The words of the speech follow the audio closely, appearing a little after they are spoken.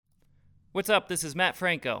What's up? This is Matt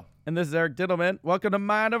Franco. And this is Eric Diddleman. Welcome to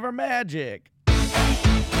Mind Over Magic.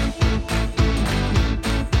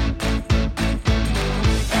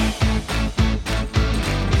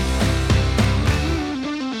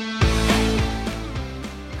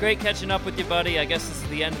 Great catching up with you, buddy. I guess this is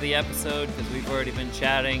the end of the episode because we've already been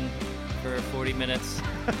chatting for 40 minutes.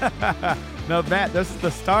 No, Matt, this is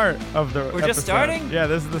the start of the We're just starting? Yeah,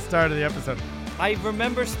 this is the start of the episode. I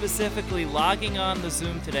remember specifically logging on the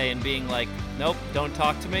Zoom today and being like, nope, don't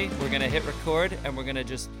talk to me. We're going to hit record and we're going to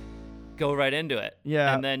just go right into it.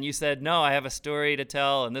 Yeah. And then you said, no, I have a story to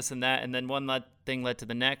tell and this and that. And then one thing led to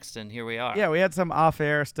the next, and here we are. Yeah, we had some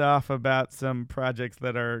off-air stuff about some projects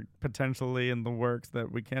that are potentially in the works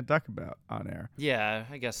that we can't talk about on air. Yeah,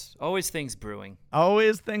 I guess always things brewing.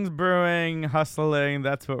 Always things brewing, hustling.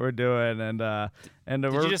 That's what we're doing. And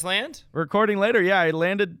Did you just land? Recording later. Yeah, I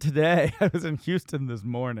landed today. I was in Houston this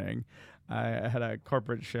morning. I had a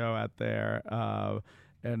corporate show out there.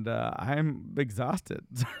 And I'm exhausted,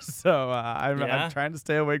 so I'm trying to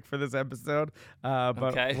stay awake for this episode. But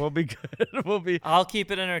okay. We'll be good. I'll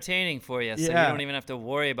keep it entertaining for you, so Yeah. you don't even have to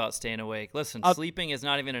worry about staying awake. Listen, sleeping is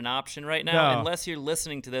not even an option right now, No. unless you're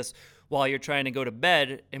listening to this while you're trying to go to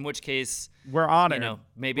bed. In which case, We're honored.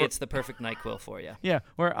 Maybe it's the perfect NyQuil for you. Yeah,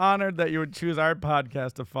 we're honored that you would choose our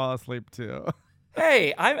podcast to fall asleep to.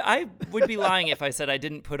 Hey, I would be lying if I said I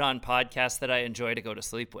didn't put on podcasts that I enjoy to go to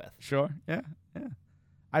sleep with. Sure. Yeah.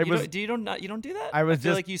 You don't do that? I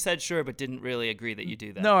feel like you said sure, but didn't really agree that you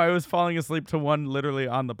do that. No, I was falling asleep to one literally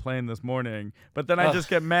on the plane this morning, but then I just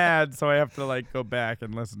get mad, so I have to go back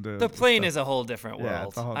and listen to it. The plane is a whole different world. Yeah,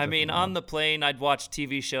 it's a whole different world. On the plane, I'd watch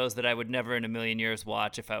TV shows that I would never in a million years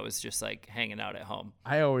watch if I was just hanging out at home.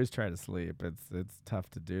 I always try to sleep. It's tough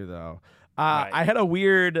to do though. Right. I had a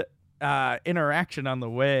weird interaction on the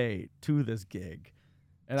way to this gig.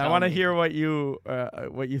 And I want to hear what you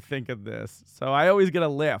think of this. So I always get a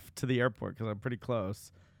Lyft to the airport because I'm pretty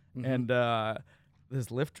close. Mm-hmm. And this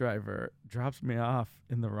Lyft driver drops me off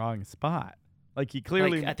in the wrong spot. Like he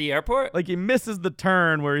clearly at the airport? Like he misses the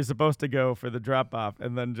turn where he's supposed to go for the drop off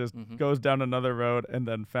and then just goes down another road and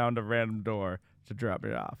then found a random door to drop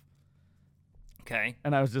me off. Okay.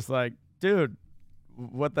 And I was just like, dude,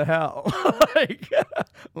 what the hell?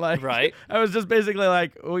 Right. I was just basically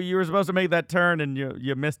like, oh, you were supposed to make that turn and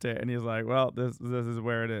you missed it. And he's like, well, this is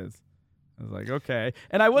where it is. I was like, okay.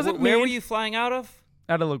 And I wasn't Where were you flying out of?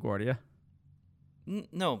 Out of LaGuardia.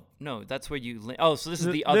 No, that's where you so this is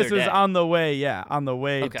the other day. This is on the way,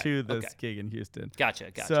 to this gig in Houston.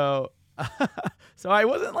 Gotcha. So so I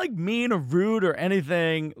wasn't mean or rude or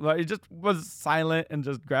anything. I just was silent and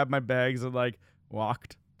just grabbed my bags and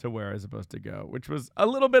walked to where I was supposed to go, which was a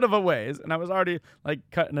little bit of a ways, and I was already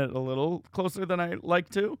cutting it a little closer than I like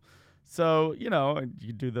to. So, you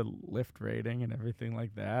do the Lyft rating and everything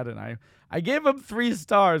like that, and I gave him 3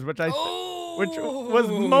 stars, which was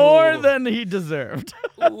more than he deserved.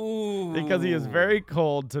 Because he is very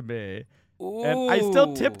cold to me. And I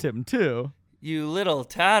still tipped him too. You little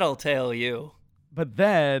tattletale, you. But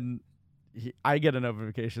then I get a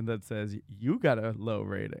notification that says you got a low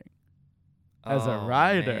rating as a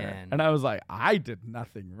rider. Man. And I was like, I did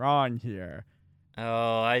nothing wrong here.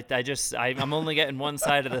 Oh, I'm only getting one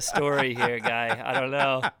side of the story here, guy. I don't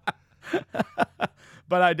know.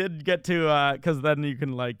 But I did get to, because then you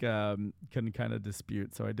can kind of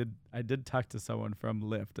dispute. So I did talk to someone from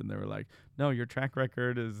Lyft, and they were like, "No, your track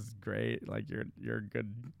record is great. You're a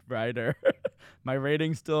good rider. My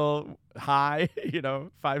rating's still high,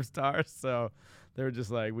 5 stars." So they were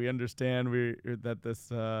just like, "We understand that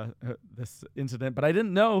this incident, but I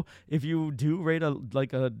didn't know if you do rate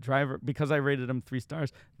a driver, because I rated him 3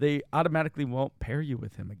 stars, they automatically won't pair you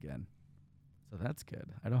with him again." So that's good.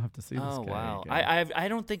 I don't have to see this guy. Oh, wow. Again. I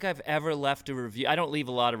don't think I've ever left a review. I don't leave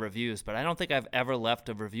a lot of reviews, but I don't think I've ever left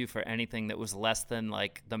a review for anything that was less than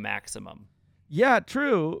the maximum. Yeah,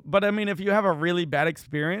 true. But I mean, if you have a really bad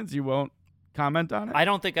experience, you won't comment on it? I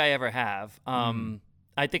don't think I ever have.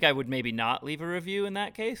 I think I would maybe not leave a review in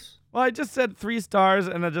that case. Well, I just said 3 stars,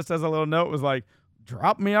 and it just as a little note was like,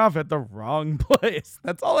 drop me off at the wrong place.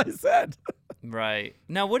 That's all I said. Right.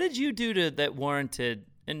 Now, what did you do that warranted,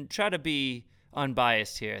 and try to be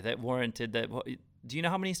unbiased here, that warranted that? Do you know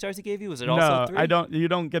how many stars he gave you? Was it also 3? No, I don't. You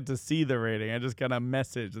don't get to see the rating. I just got a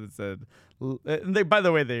message that said, and by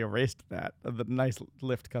the way, they erased that. The nice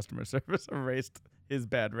Lyft customer service erased his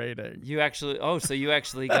bad rating. So you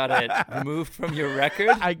actually got it removed from your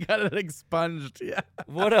record? I got it expunged, yeah.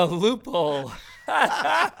 What a loophole.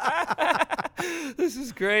 This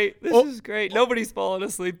is great. This is great. Nobody's falling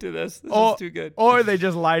asleep to this. This is too good. Or they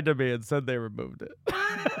just lied to me and said they removed it.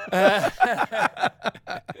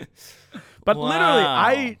 But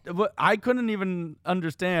literally, Wow. I couldn't even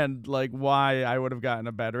understand like why I would have gotten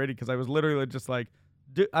a bad rating because I was literally just like,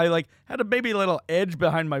 I like had a maybe little edge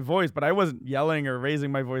behind my voice, but I wasn't yelling or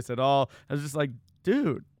raising my voice at all. I was just like,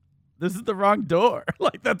 dude, this is the wrong door.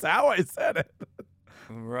 Like that's how I said it.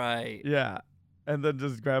 Right. Yeah. And then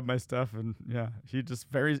just grabbed my stuff and yeah, he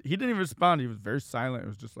didn't even respond. He was very silent. It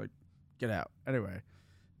was just like, get out. Anyway,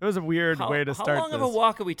 it was a weird way to start How long this. of a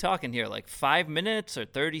walk are we talking here? Like 5 minutes or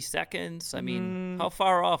 30 seconds? I mean, how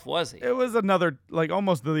far off was he? It was another, like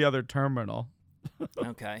almost the other terminal.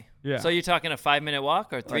 Okay. Yeah. So you're talking a 5-minute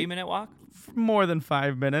walk or 3-minute walk? More than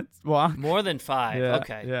 5 minutes walk. More than 5. Yeah,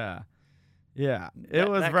 Okay. Yeah. Yeah. It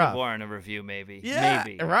was that rough. Could warrant a review, maybe. Yeah.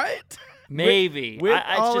 Maybe. Right? Maybe. With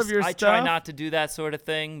I all of your I try stuff? not to do that sort of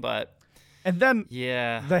thing, but And then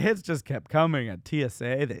yeah. the hits just kept coming at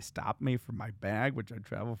TSA. They stopped me for my bag, which I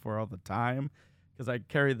travel for all the time, because I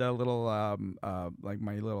carry the little, like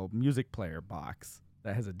my little music player box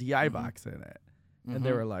that has a DI box in it. And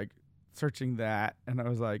they were like searching that, and I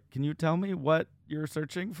was like, "Can you tell me what you're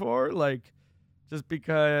searching for? Like, just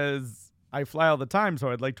because I fly all the time, so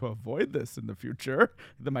I'd like to avoid this in the future,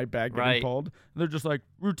 that my bag getting Right. pulled." And they're just like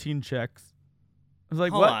routine checks. I was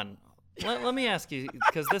like, Hold "What?" on. Let me ask you,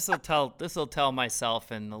 because this will tell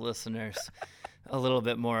myself and the listeners a little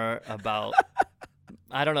bit more about.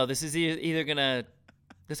 I don't know. This is either gonna.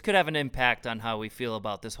 This could have an impact on how we feel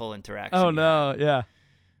about this whole interaction. Oh here. no, yeah.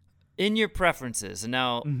 In your preferences, and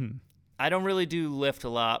now Mm-hmm. I don't really do Lyft a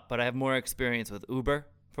lot, but I have more experience with Uber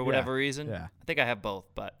for whatever reason. Yeah. I think I have both,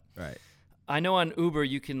 but Right. I know on Uber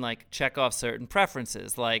you can like check off certain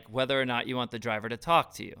preferences, like whether or not you want the driver to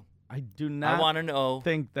talk to you. I do I not want to know.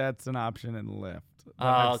 think that's an option in Lyft. that Oh,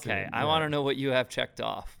 I've okay. seen, I yeah. want to know what you have checked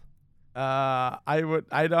off I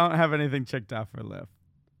don't have anything checked off for Lyft.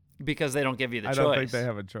 because they don't give you the I choice. don't think they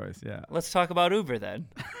have a choice. Yeah. Let's talk about Uber then,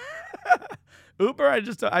 Uber, I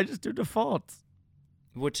just do defaults.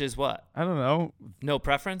 which is what? I don't know. No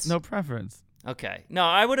preference? No preference. Okay. No,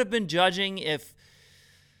 I would have been judging if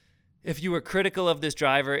you were critical of this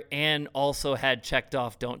driver and also had checked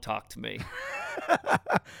off "Don't talk to me."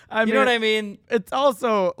 I You know what I mean? It's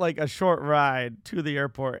also like a short ride to the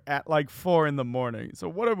airport at like 4 a.m. So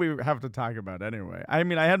what do we have to talk about anyway? I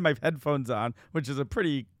mean, I had my headphones on, which is a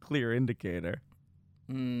pretty clear indicator.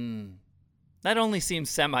 That only seems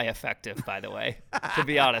semi-effective, by the way, to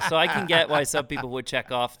be honest. So I can get why some people would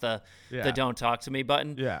check off the "Don't talk to me"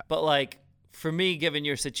 button. Yeah. But like for me, given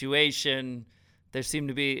your situation, it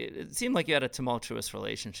seemed like you had a tumultuous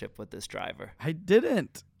relationship with this driver. I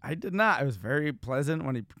didn't. I did not. I was very pleasant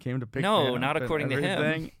when he came to pick me up. No, not and according to him.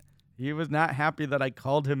 everything. He was not happy that I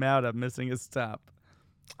called him out of missing his stop.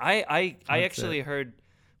 I That's actually heard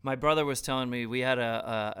my brother was telling me we had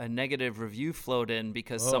a negative review float in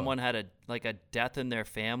because someone had a death in their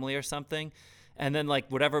family or something. And then like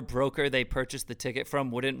whatever broker they purchased the ticket from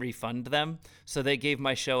wouldn't refund them. So they gave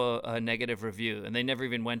my show a negative review and they never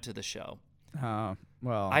even went to the show.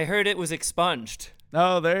 Well. I heard it was expunged.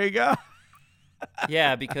 Oh, there you go.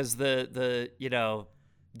 Yeah, because the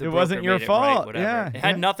It wasn't broker your made it right, fault. whatever. Yeah, It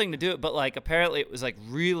had yeah. nothing to do it, but like apparently it was like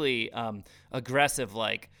really aggressive,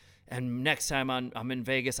 like, and next time I'm in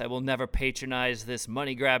Vegas, I will never patronize this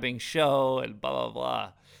money grabbing show and blah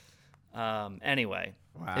blah blah. Anyway,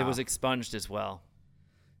 Wow. it was expunged as well.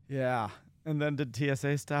 Yeah. And then did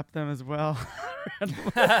TSA stop them as well?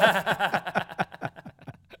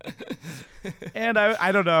 And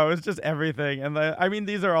I don't know. It was just everything. And I mean,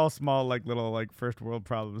 these are all small, like little, like first world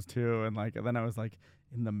problems too. And like, and then I was like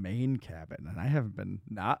in the main cabin, and I haven't been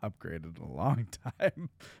not upgraded in a long time.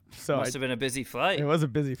 So Must have been a busy flight. it was a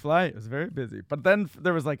busy flight. It was very busy. But then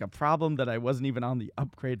there was like a problem that I wasn't even on the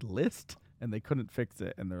upgrade list, and they couldn't fix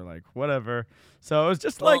it. And they're like, whatever. So it was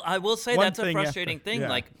just Well, like I will say one that's a thing frustrating after- thing. Yeah,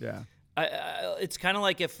 Like, yeah. it's kind of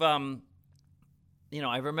like if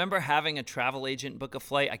I remember having a travel agent book a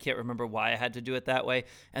flight. I can't remember why I had to do it that way,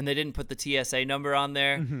 and they didn't put the TSA number on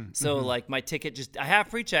there. So like my ticket I have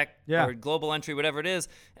pre-check Yeah. or global entry, whatever it is,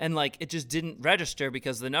 and like it just didn't register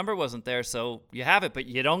because the number wasn't there. So you have it, but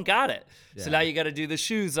you don't got it. So Yeah. now you got to do the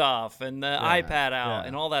shoes off and the iPad out yeah.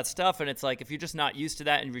 and all that stuff. And it's like if you're just not used to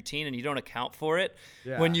that in routine and you don't account for it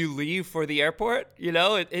when Yeah. you leave for the airport,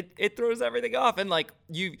 it throws everything off. And like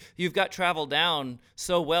you've got travel down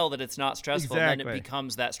so well that it's not stressful, and then Exactly. it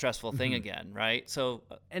becomes that stressful thing again, right? So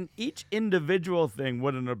And each individual thing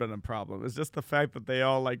wouldn't have been a problem. It's just the fact that they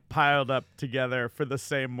all like piled up together for the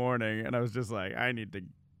same morning, and I was just like, I need to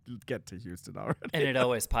get to Houston already. and it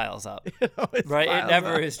always piles up. It always Right? It piles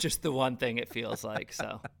never up. is just the one thing, it feels like.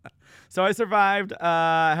 So So I survived.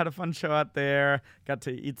 Had a fun show out there. Got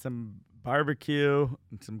to eat some barbecue,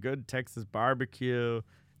 some good Texas barbecue,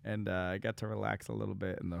 and I got to relax a little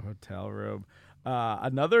bit in the hotel room.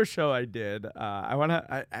 Another show I did,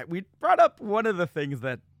 we brought up one of the things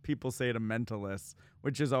that people say to mentalists,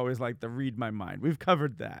 which is always like the read my mind. We've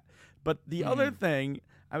covered that. But the other thing,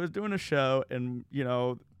 I was doing a show and,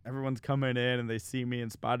 everyone's coming in and they see me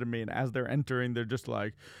and spotted me. And as they're entering, they're just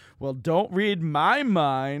like, well, don't read my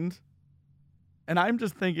mind. And I'm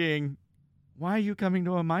just thinking, why are you coming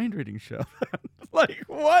to a mind reading show? Like,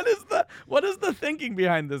 what is the thinking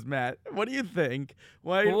behind this, Matt? What do you think?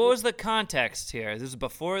 What was the context here? This is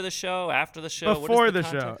before the show, after the show? Before the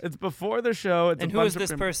show. It's before the show. And who is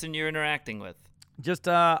this person you're interacting with? Just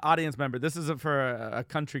an audience member. This is for a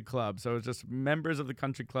country club. So it's just members of the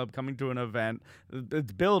country club coming to an event.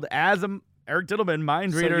 It's billed as a Eric Dittelman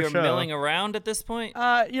mind reader show. So you're milling around at this point?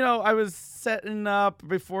 I was setting up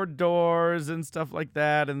before doors and stuff like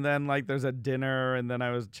that, and then there's a dinner, and then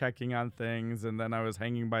I was checking on things, and then I was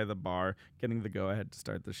hanging by the bar, getting the go-ahead to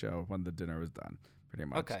start the show when the dinner was done, pretty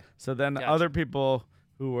much. Okay. So then other people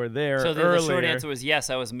who were there earlier. So the short answer was yes,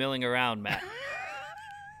 I was milling around, Matt.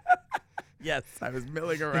 Yes, I was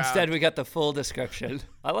milling around. Instead, we got the full description.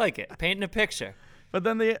 I like it. Painting a picture. But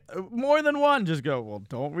then more than one just go, well,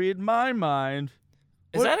 don't read my mind.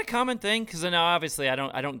 Is that a common thing? Because now, obviously, I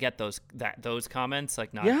don't get those comments,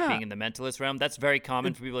 like not being in the mentalist realm. That's very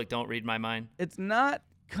common for people like, don't read my mind. It's not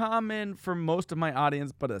common for most of my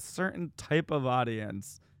audience, but a certain type of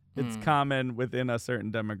audience, it's common within a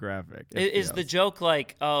certain demographic. Is the joke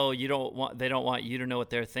like, oh, they don't want you to know what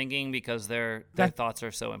they're thinking because their thoughts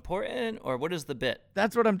are so important, or what is the bit?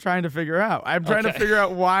 That's what I'm trying to figure out. I'm trying to figure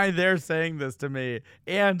out why they're saying this to me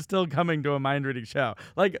and still coming to a mind reading show.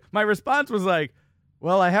 Like, my response was like,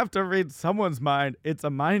 well, I have to read someone's mind. It's a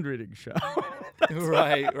mind reading show.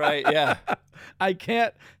 Right, yeah. I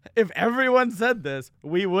can't. If everyone said this,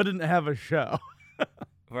 we wouldn't have a show.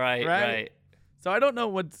 Right. So I don't know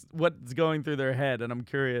what's going through their head, and I'm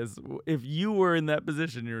curious if you were in that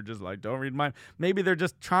position, you were just like, don't read mine. Maybe they're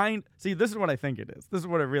just trying. See, this is what I think it is. This is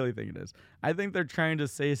what I really think it is. I think they're trying to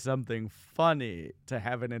say something funny to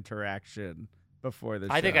have an interaction before the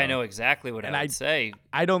show. I think I know exactly what I would say.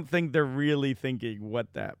 I don't think they're really thinking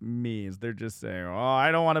what that means. They're just saying, oh,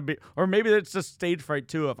 I don't want to be, or maybe it's just stage fright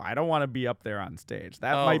too of I don't want to be up there on stage.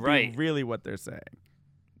 That might be really what they're saying.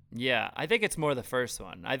 Yeah, I think it's more the first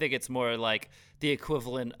one. I think it's more like the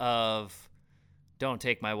equivalent of don't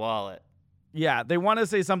take my wallet. Yeah, they want to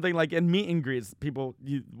say something like in meet and greets,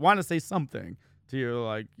 you want to say something to you,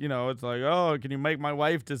 like, it's like, oh, can you make my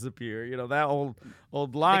wife disappear? That old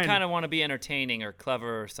line. They kind of want to be entertaining or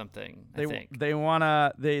clever or something, I think. They want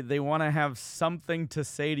to have something to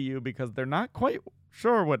say to you because they're not quite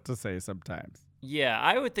sure what to say sometimes. Yeah,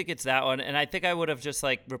 I would think it's that one, and I think I would have just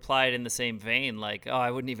replied in the same vein, like, "Oh, I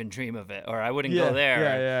wouldn't even dream of it," or "I wouldn't go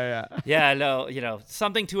there." Yeah, no,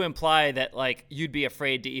 something to imply that you'd be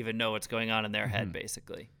afraid to even know what's going on in their head,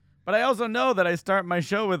 basically. But I also know that I start my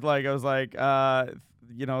show with I was like,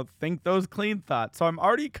 think those clean thoughts. So I'm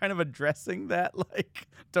already kind of addressing that,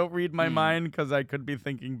 don't read my mind because I could be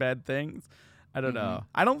thinking bad things. I don't know.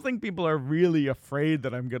 I don't think people are really afraid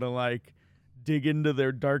that I'm gonna dig into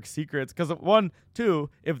their dark secrets, because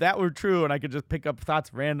if that were true and I could just pick up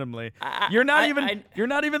thoughts randomly, you're not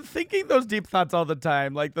even thinking those deep thoughts all the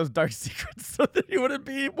time, like those dark secrets, so that you wouldn't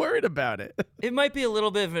be worried about it. It might be a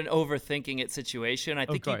little bit of an overthinking it situation. I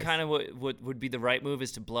think you kind of would be the right move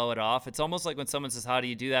is to blow it off. It's almost like when someone says, how do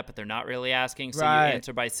you do that? But they're not really asking. So you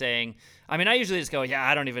answer by saying, I usually just go, yeah,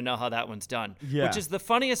 I don't even know how that one's done, which is the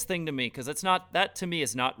funniest thing to me, because that to me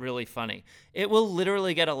is not really funny. It will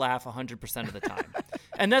literally get a laugh 100% of the time.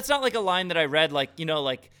 And that's not like a line that I read,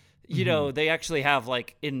 they actually have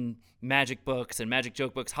in magic books and magic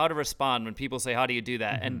joke books how to respond when people say, how do you do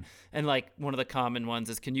that? And one of the common ones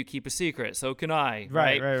is, can you keep a secret? So can I.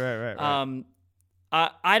 Right.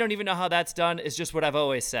 I don't even know how that's done. It's just what I've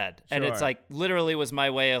always said. Sure. And it's literally was my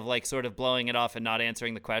way of sort of blowing it off and not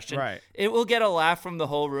answering the question. Right. It will get a laugh from the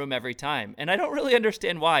whole room every time. And I don't really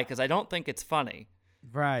understand why, because I don't think it's funny.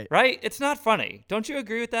 Right. It's not funny. Don't you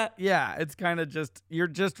agree with that? Yeah, it's kind of you're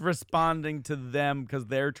just responding to them because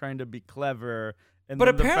they're trying to be clever. But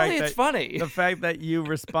apparently it's funny. The fact that you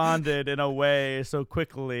responded in a way so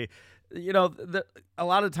quickly, a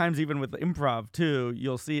lot of times even with improv too,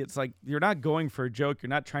 you'll see it's you're not going for a joke. You're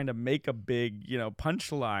not trying to make a big,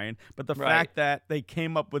 punchline. But the fact that they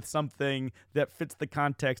came up with something that fits the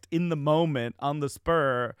context in the moment on the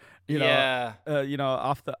spur,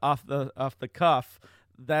 off the cuff,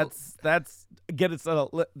 that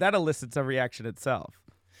elicits a reaction itself.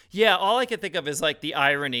 Yeah, all I can think of is like the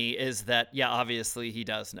irony is that, yeah, obviously he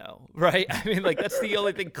does know, right? I mean, like that's the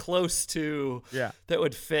only thing close to that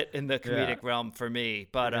would fit in the comedic realm for me.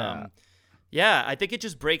 But yeah, I think it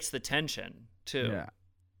just breaks the tension too. Yeah.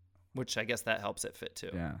 Which I guess that helps it fit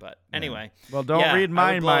too. Yeah. But anyway. Well, don't read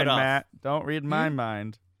my mind, Matt. Don't read my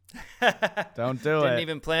mind. Don't do it. Didn't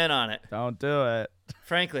even plan on it. Don't do it.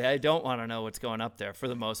 Frankly, I don't want to know what's going up there for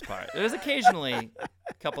the most part. There's occasionally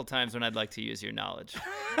a couple times when I'd like to use your knowledge.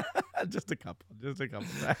 Just a couple.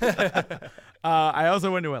 I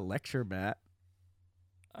also went to a lecture, Matt.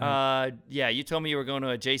 Yeah, you told me you were going to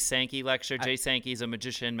a Jay Sankey lecture. Jay Sankey's a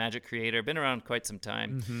magician, magic creator, been around quite some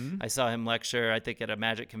time. Mm-hmm. I saw him lecture, I think, at a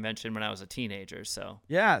magic convention when I was a teenager. So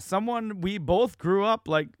yeah, someone we both grew up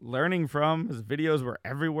like learning from. His videos were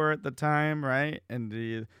everywhere at the time, right? And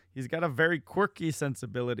he's got a very quirky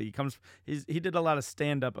sensibility. He did a lot of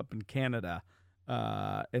stand up in Canada.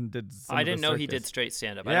 And did I didn't know he did straight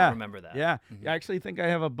stand-up. Yeah. I don't remember that. Yeah. I actually think I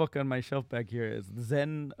have a book on my shelf back here. It's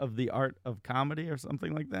Zen of the Art of Comedy or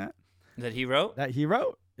something like that. That he wrote?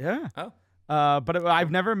 Yeah. Oh. But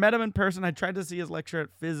I've never met him in person. I tried to see his lecture at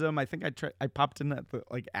FISM. I think I popped in at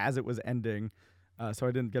as it was ending, so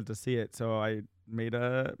I didn't get to see it. So I made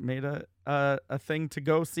a thing to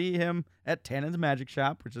go see him at Tannen's Magic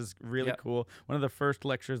Shop, which is really cool. One of the first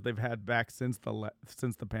lectures they've had back since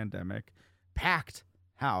the pandemic. Packed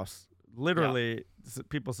house, literally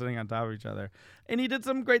people sitting on top of each other, and he did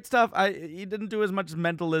some great stuff. He didn't do as much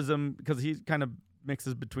mentalism because he kind of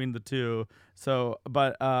mixes between the two. So,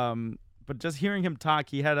 but just hearing him talk,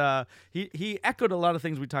 he had he echoed a lot of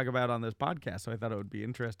things we talk about on this podcast. So I thought it would be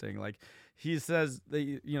interesting. Like he says,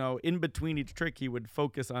 that, in between each trick, he would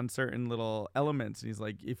focus on certain little elements. And he's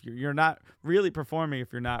like, if you're not really performing,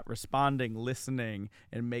 if you're not responding, listening,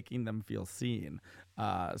 and making them feel seen.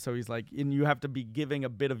 So he's like, and you have to be giving a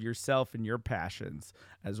bit of yourself and your passions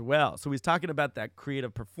as well. So he's talking about that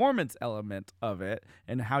creative performance element of it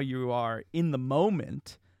and how you are in the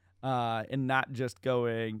moment. And not just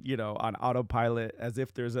going, on autopilot as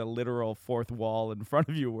if there's a literal fourth wall in front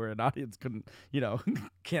of you where an audience couldn't,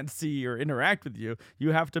 can't see or interact with you.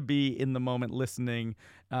 You have to be in the moment listening.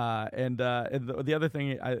 And the other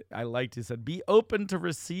thing I liked, he said, be open to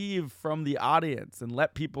receive from the audience and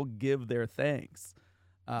let people give their thanks.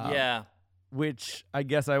 Which I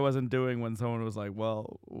guess I wasn't doing when someone was like,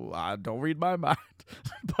 well, don't read my mind.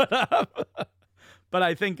 But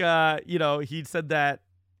I think, he said that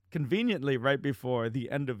conveniently right before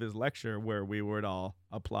the end of his lecture where we would all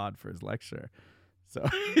applaud for his lecture. So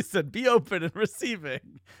he said, be open and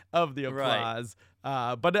receiving of the applause.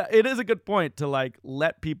 Right. But it is a good point to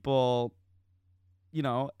let people,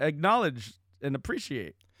 acknowledge and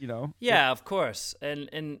appreciate, Yeah, of course. And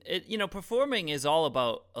it, performing is all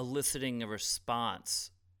about eliciting a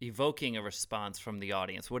response, evoking a response from the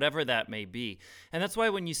audience, whatever that may be. And that's why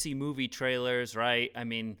when you see movie trailers, right? I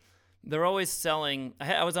mean, they're always selling.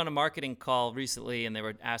 I was on a marketing call recently, and they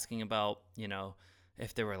were asking about,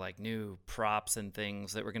 if there were new props and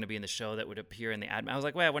things that were going to be in the show that would appear in the ad. I was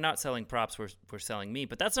like, well, we're not selling props. We're selling me.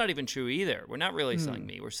 But that's not even true either. We're not really selling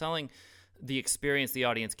me. We're selling the experience the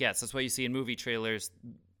audience gets. That's why you see in movie trailers,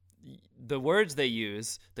 the words they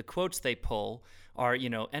use, the quotes they pull are,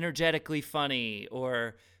 energetically funny,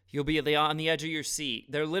 or you'll be on the edge of your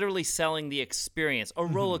seat. They're literally selling the experience, a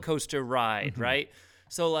roller coaster ride, right?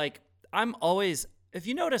 So I'm always, if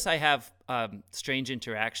you notice, I have strange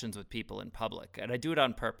interactions with people in public, and I do it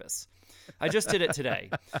on purpose. I just did it today.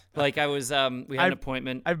 I was, we had an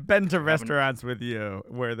appointment. I've been to restaurants with you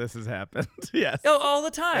where this has happened. Yes. Oh, all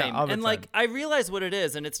the time. Yeah, all the time. I realize what it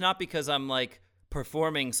is, and it's not because I'm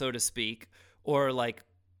performing, so to speak, or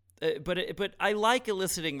but I like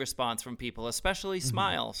eliciting response from people, especially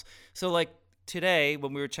smiles. So today,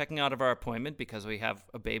 when we were checking out of our appointment, because we have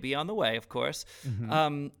a baby on the way, of course,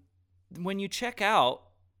 when you check out,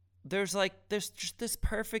 there's just this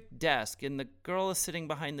perfect desk, and the girl is sitting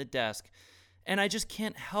behind the desk, and I just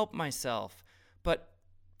can't help myself but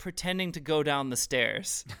pretending to go down the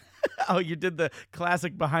stairs. Oh, you did the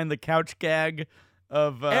classic behind the couch gag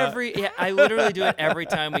of I literally do it every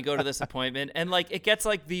time we go to this appointment, and it gets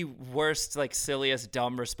the worst, silliest,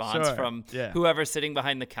 dumb response from whoever's sitting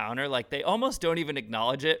behind the counter. They almost don't even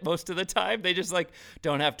acknowledge it most of the time. They just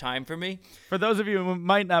don't have time for me. For those of you who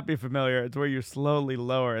might not be familiar, it's where you slowly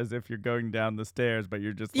lower as if you're going down the stairs, but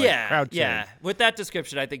you're just crouching. Yeah. With that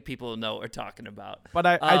description, I think people know what we're talking about. But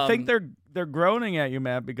I think they're groaning at you,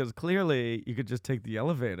 Matt, because clearly you could just take the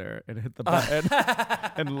elevator and hit the button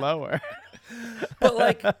and lower.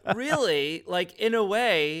 But really, in a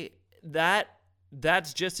way,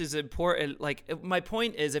 that's just as important. My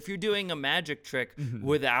point is, if you're doing a magic trick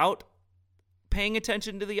without paying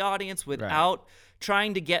attention to the audience, without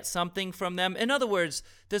trying to get something from them. In other words,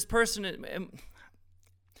 this person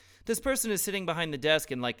is sitting behind the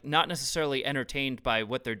desk and like not necessarily entertained by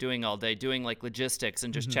what they're doing all day, doing like logistics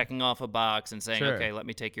and just checking off a box and saying, okay, let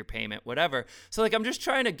me take your payment, whatever. So like I'm just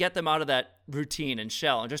trying to get them out of that routine and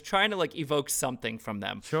shell and just trying to like evoke something from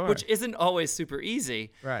them, which isn't always super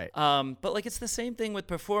easy. Right. But like it's the same thing with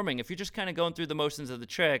performing. If you're just kind of going through the motions of the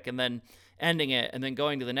trick and then ending it and then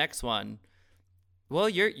going to the next one, well,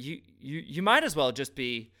 you might as well just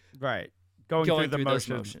be going through the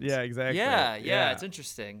motions. Yeah, exactly. Yeah, it's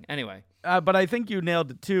interesting. Anyway, but I think you nailed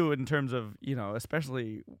it too in terms of,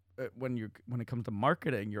 especially when it comes to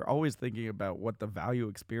marketing, you're always thinking about what the value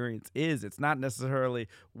experience is. It's not necessarily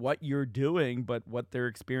what you're doing, but what they're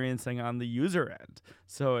experiencing on the user end.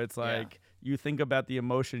 So it's like you think about the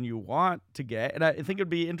emotion you want to get. And I think it'd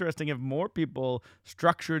be interesting if more people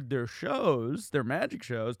structured their shows, their magic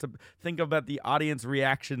shows, to think about the audience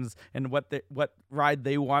reactions and what ride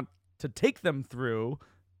they want to take them through,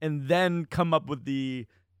 and then come up with the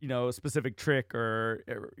specific trick or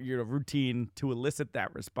routine to elicit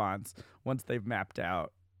that response once they've mapped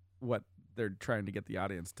out what they're trying to get the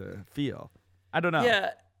audience to feel. I don't know. Yeah,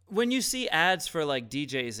 when you see ads for like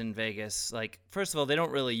DJs in Vegas, like first of all, they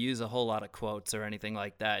don't really use a whole lot of quotes or anything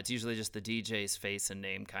like that. It's usually just the DJ's face and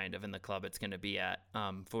name kind of in the club it's going to be at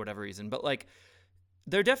for whatever reason. But like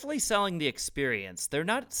they're definitely selling the experience. They're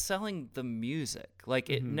not selling the music. Like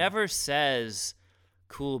it never says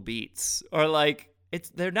cool beats or like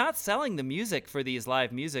they're not selling the music for these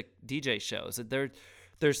live music DJ shows.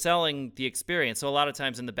 They're selling the experience. So a lot of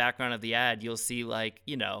times in the background of the ad, you'll see like,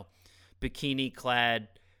 bikini clad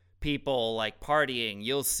people like partying.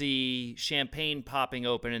 You'll see champagne popping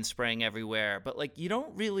open and spraying everywhere. But like you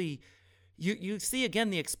don't really You see, again,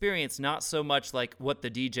 the experience, not so much like what the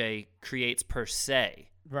DJ creates per se.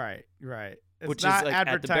 Right. It's which not is like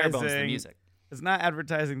at the bare bones the music. It's not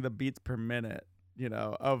advertising the beats per minute,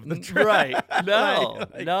 of the track. Right. No,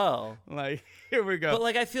 no. Like, here we go. But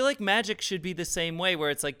like, I feel like magic should be the same way, where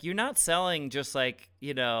it's like, you're not selling just like,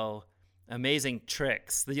 amazing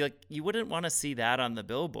tricks. You wouldn't want to see that on the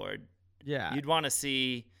billboard. Yeah. You'd want to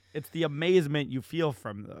see... It's the amazement you feel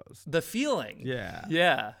from those. The feeling.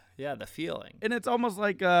 Yeah. Yeah, the feeling. And it's almost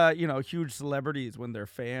like, huge celebrities when their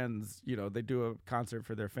fans, they do a concert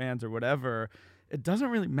for their fans or whatever. It doesn't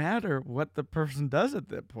really matter what the person does at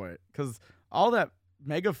that point, because all that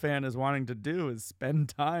mega fan is wanting to do is spend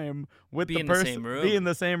time with the person, be in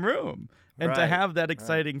the same room, and to have that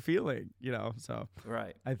exciting feeling, So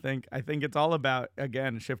right. I think it's all about,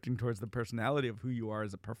 again, shifting towards the personality of who you are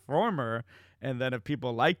as a performer, and then if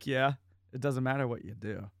people like you, it doesn't matter what you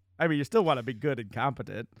do. I mean, you still want to be good and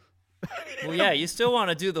competent. Well, yeah, you still want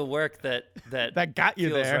to do the work that got you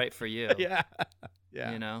feels there. right for you. Yeah.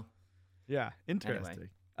 Yeah, Interesting.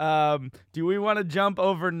 Anyway. Do we want to jump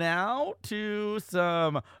over now to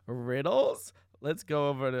some riddles? Let's go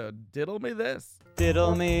over to Diddle Me This.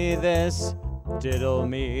 Diddle me this, diddle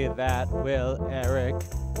me that. Will Eric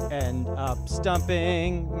end up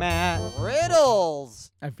stumping Matt?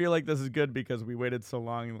 Riddles! I feel like this is good because we waited so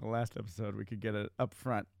long in the last episode. We could get it up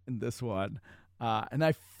front in this one. And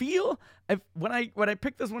I feel, when I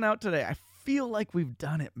picked this one out today, I feel like we've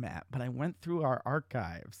done it, Matt. But I went through our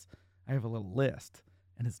archives. I have a little list,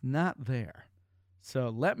 and it's not there. So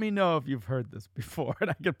let me know if you've heard this before, and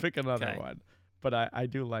I can pick another one. But I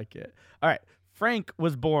do like it. All right. Frank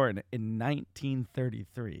was born in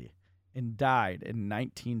 1933 and died in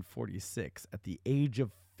 1946 at the age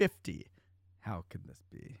of 50. How can this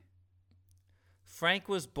be? Frank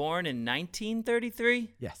was born in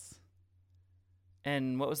 1933? Yes.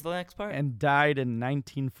 And what was the next part? And died in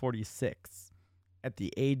 1946 at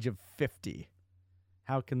the age of 50.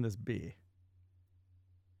 How can this be?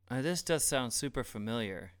 This does sound super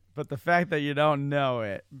familiar. But the fact that you don't know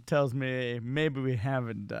it tells me maybe we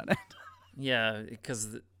haven't done it. Yeah,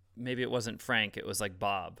 because maybe it wasn't Frank. It was like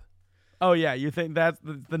Bob. Oh, yeah. You think that's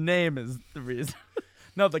the name is the reason.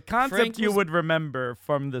 No, the concept you would remember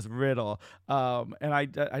from this riddle. And I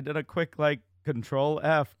did a quick Control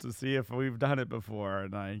F to see if we've done it before,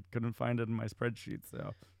 and I couldn't find it in my spreadsheet.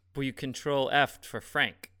 So, well, you Control F for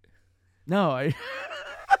Frank. No,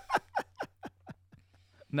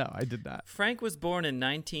 no, I did not. Frank was born in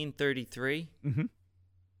 1933 mm-hmm.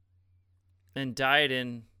 and died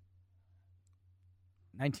in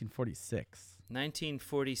 1946.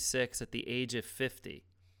 1946 at the age of 50.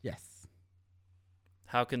 Yes.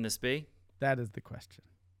 How can this be? That is the question.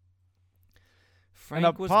 Frank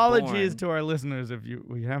and apologies to our listeners if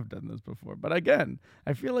we have done this before. But again,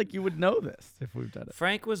 I feel like you would know this if we've done it.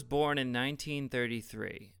 Frank was born in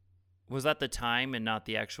 1933. Was that the time and not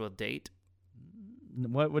the actual date?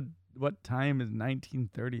 What time is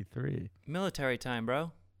 1933? Military time,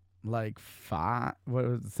 bro. Like 5? What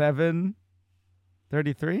was it,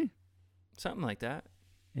 7:33? Something like that.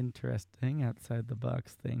 Interesting. Outside the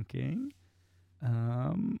box thinking.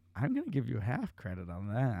 I'm gonna give you half credit on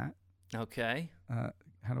that. Okay. How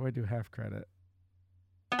do I do half credit?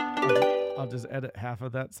 I'll just edit half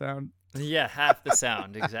of that sound. Yeah, half the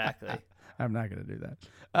sound, exactly. I'm not gonna do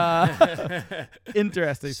that.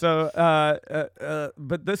 Interesting. So,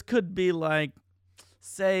 but this could be like,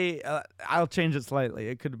 say, I'll change it slightly.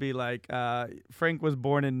 It could be like Frank was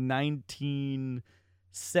born in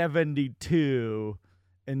 1972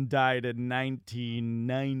 and died in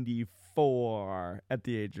 1994 at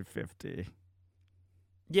the age of 50.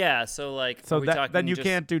 Yeah, so like, So are we that talking then you just,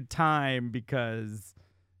 can't do time because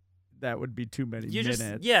that would be too many you minutes.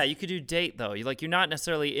 just you could do date though. You're not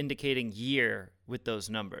necessarily indicating year with those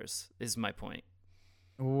numbers. Is my point.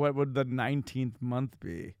 What would the 19th month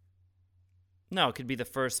be? No, it could be the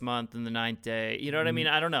first month and the 9th day. You know what I mean?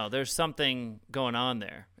 I don't know. There's something going on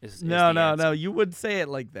there. No. You would say it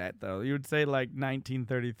like that, though. You would say like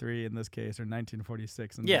 1933 in this case, or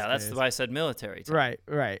 1946 in this case. Yeah, that's why I said military time.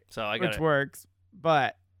 Right. So I got Which works,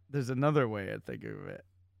 but there's another way I think of it.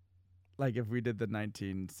 Like if we did the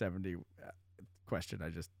 1970 question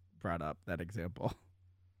I just brought up, that example.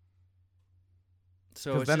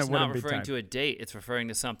 So 'Cause it's then just it not wouldn't be referring time. to a date. It's referring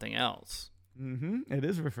to something else. It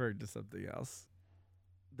is referring to something else.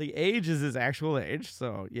 The age is his actual age,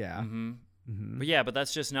 so yeah. Mm-hmm. But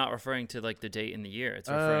that's just not referring to like the date and the year. It's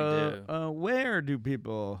referring to. Where do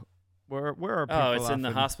people? Where are people? Oh, it's in the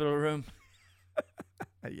often- hospital room.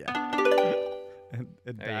 Yeah.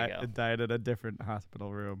 It There you go. died in a different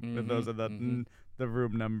hospital room. And those are the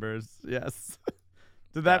room numbers. Yes.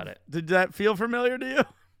 Got it. Did that feel familiar to you?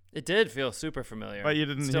 It did feel super familiar. But you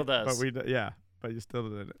didn't. Still does. But but you still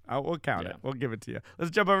didn't. We'll count Yeah. it. We'll give it to you.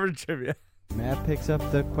 Let's jump over to trivia. Matt picks up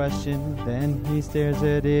the question, then he stares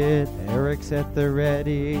at it. Eric's at the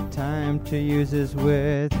ready, time to use his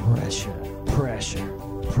wit. Pressure,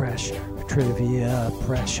 trivia,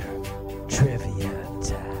 trivia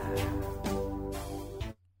time.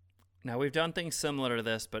 Now, we've done things similar to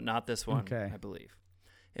this, but not this one, Okay. I believe.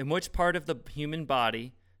 In which part of the human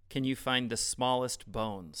body can you find the smallest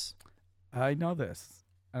bones? I know this,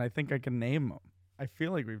 and I think I can name them. I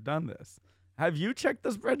feel like we've done this. Have you checked the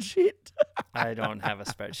spreadsheet? I don't have a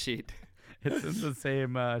spreadsheet. It's in the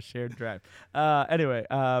same shared drive. Anyway,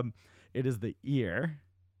 it is the ear,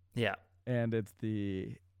 Yeah. and it's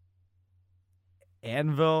the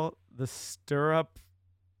anvil, the stirrup,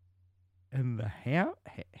 and the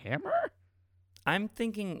hammer? I'm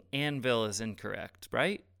thinking anvil is incorrect,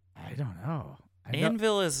 right? I don't know.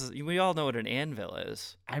 Anvil is, we all know what an anvil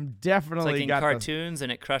is. I'm It's definitely like in got cartoons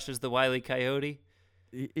and it crushes the Wile E. Coyote.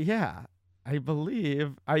 Yeah, I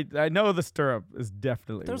believe. I know the stirrup is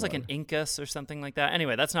definitely There was like one. an Incus or something like that.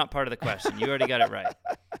 Anyway, that's not part of the question. You already got it right.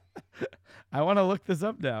 I want to look this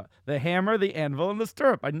up now. The hammer, the anvil, and the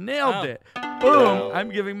stirrup. I nailed Oh. it. Boom. Wow. I'm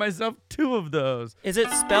giving myself 2 of those. Is it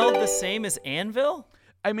spelled the same as anvil?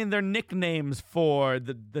 I mean, they're nicknames for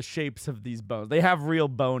the shapes of these bones. They have real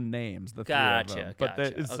bone names, the 3 of them. Gotcha, But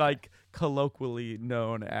gotcha, it's okay. like colloquially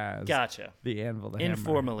known as Gotcha. the anvil, the hammer.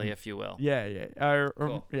 Informally, if you will. Yeah.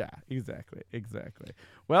 Cool. Yeah, exactly.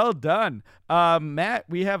 Well done. Matt,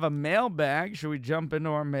 we have a mailbag. Should we jump into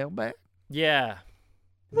our mailbag? Yeah.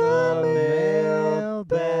 The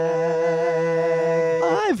mailbag.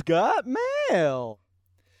 I've got mail.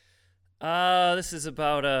 This is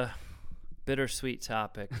about a bittersweet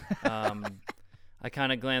topic. I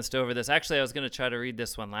kind of glanced over this. Actually, I was going to try to read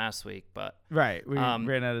this one last week, but Right. We Um,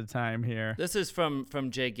 ran out of time here. this is from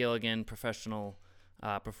Jay Gilligan, professional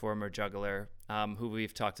performer, juggler, who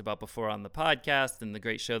we've talked about before on the podcast and the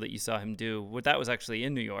great show that you saw him do. That was actually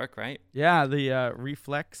in New York, right? Yeah, the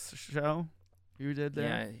Reflex show you did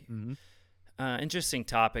there. Yeah. Mhm. Interesting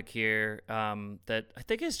topic here that I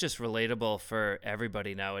think is just relatable for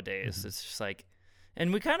everybody nowadays. It's just like,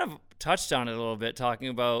 and we kind of touched on it a little bit, talking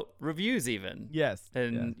about reviews even. Yes.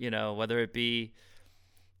 And, whether it be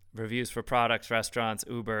reviews for products, restaurants,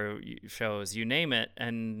 Uber shows, you name it.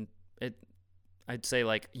 And I'd say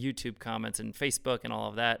like YouTube comments and Facebook and all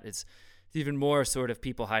of that, it's even more sort of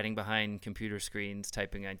people hiding behind computer screens,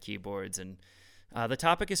 typing on keyboards. And the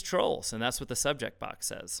topic is trolls, and that's what the subject box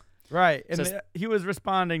says. Right. And So- he was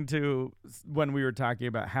responding to when we were talking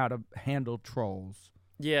about how to handle trolls.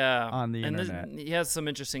 Yeah, On the and internet. he has some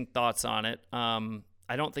interesting thoughts on it.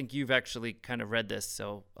 I don't think you've actually kind of read this,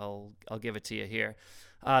 so I'll give it to you here.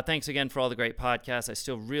 Thanks again for all the great podcasts. I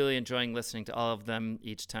still really enjoying listening to all of them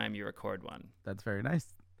each time you record one. That's very nice.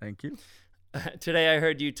 Thank you. Today I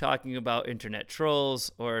heard you talking about internet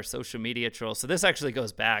trolls or social media trolls. So this actually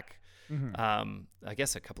goes back, I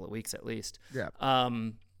guess, a couple of weeks at least. Yeah.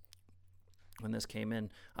 When this came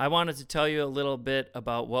in, I wanted to tell you a little bit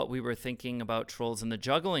about what we were thinking about trolls in the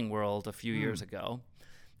juggling world a few years ago.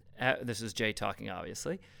 This is Jay talking,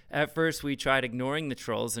 obviously. At first, we tried ignoring the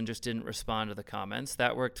trolls and just didn't respond to the comments.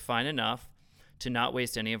 That worked fine enough to not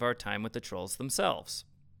waste any of our time with the trolls themselves.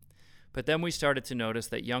 But then we started to notice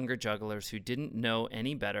that younger jugglers who didn't know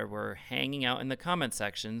any better were hanging out in the comment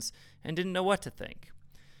sections and didn't know what to think.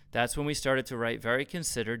 That's when we started to write very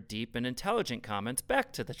considered, deep, and intelligent comments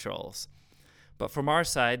back to the trolls. But from our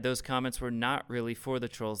side, those comments were not really for the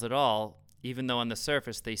trolls at all, even though on the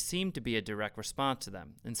surface they seemed to be a direct response to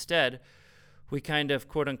them. Instead, we kind of,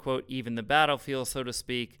 quote-unquote, even the battlefield, so to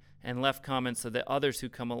speak, and left comments so that others who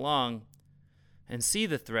come along and see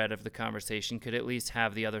the thread of the conversation could at least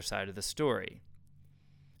have the other side of the story.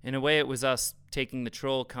 In a way, it was us taking the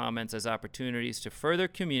troll comments as opportunities to further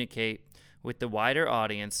communicate with the wider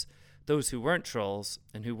audience, those who weren't trolls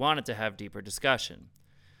and who wanted to have deeper discussion.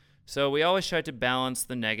 So we always tried to balance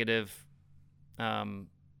the negative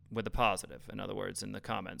with the positive, in other words, in the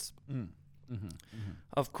comments.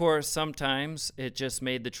 Of course, sometimes it just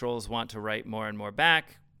made the trolls want to write more and more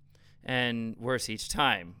back, and worse each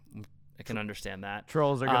time. I can understand that.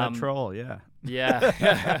 Trolls are going to troll, yeah.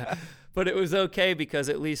 Yeah. But it was okay because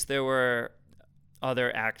at least there were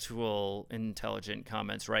other actual intelligent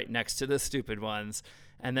comments right next to the stupid ones,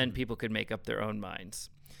 and then people could make up their own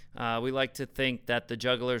minds. We like to think that the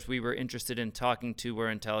jugglers we were interested in talking to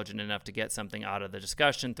were intelligent enough to get something out of the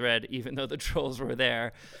discussion thread, even though the trolls were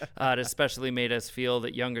there. It especially made us feel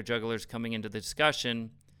that younger jugglers coming into the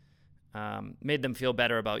discussion made them feel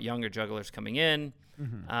better about younger jugglers coming in,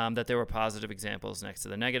 that there were positive examples next to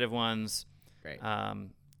the negative ones. Great.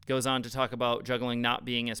 Goes on to talk about juggling not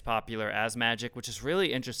being as popular as Magic, which is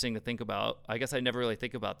really interesting to think about. I guess I never really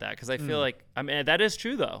think about that because I feel like, I mean, that is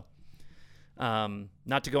true though.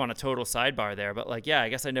 Not to go on a total sidebar there, but like, yeah, I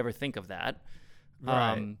guess I never think of that.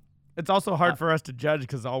 Right. It's also hard for us to judge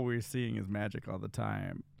because all we're seeing is Magic all the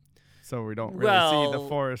time. So we don't really see the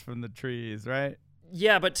forest from the trees, right?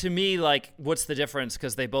 Yeah, but to me, like, what's the difference?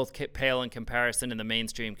 Because they both pale in comparison in the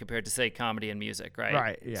mainstream compared to, say, comedy and music, right?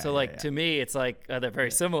 Right, yeah. So, like, to me, it's like they're very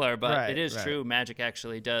similar, but Right, it is right. true. Magic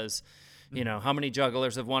actually does, you know, how many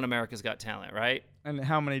jugglers have won America's Got Talent, right? And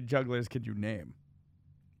how many jugglers could you name?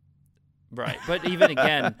 Right. But even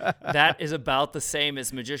again, that is about the same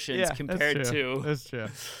as magicians compared to, That's true.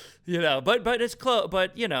 you know, but it's close,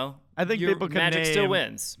 but, you know, I think people can Magic name still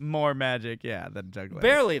wins. more Magic, than jugglers.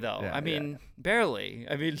 Barely, though. Yeah, I mean, barely.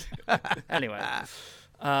 I mean, anyway.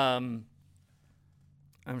 I'm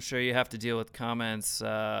sure you have to deal with comments,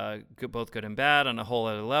 both good and bad, on a whole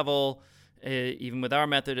other level. Even with our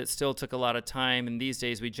method, it still took a lot of time, and these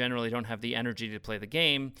days we generally don't have the energy to play the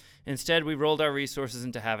game. Instead, we rolled our resources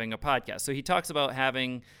into having a podcast. So he talks about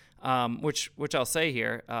having, which I'll say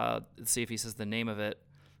here. Let's see if he says the name of it.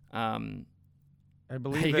 I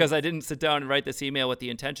believe he goes, I didn't sit down and write this email with the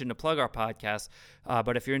intention to plug our podcast,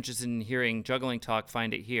 but if you're interested in hearing juggling talk,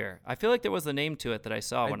 find it here. I feel like there was a name to it that I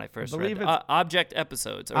saw when I first read it. Object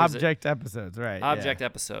Episodes. Object Episodes, right. Object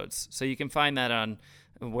Episodes. So you can find that on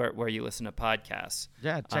where you listen to podcasts.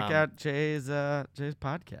 Yeah, check out Jay's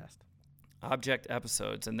podcast. Object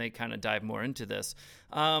Episodes, and they kind of dive more into this.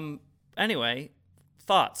 Anyway,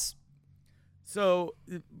 thoughts? So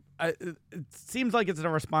it seems like it's a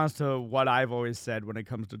response to what I've always said when it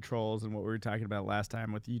comes to trolls, and what we were talking about last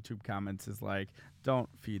time with YouTube comments is like, don't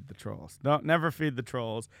feed the trolls. Never feed the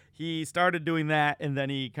trolls. He started doing that, and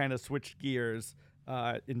then he kind of switched gears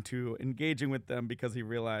into engaging with them because he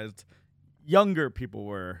realized younger people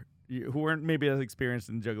who weren't maybe as experienced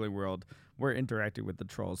in the juggling world were interacting with the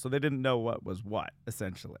trolls, so they didn't know what was what,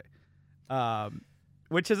 essentially,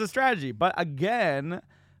 which is a strategy. But again,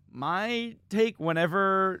 my take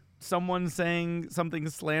whenever someone's saying something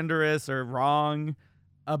slanderous or wrong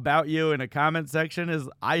about you in a comment section is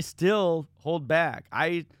I still hold back.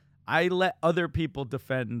 I let other people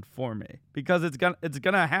defend for me because it's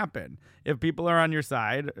gonna happen. If people are on your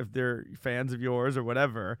side, if they're fans of yours or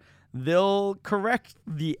whatever, they'll correct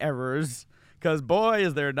the errors. Because, boy,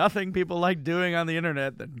 is there nothing people like doing on the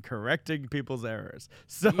internet than correcting people's errors.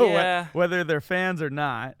 So whether they're fans or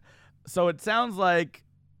not. So it sounds like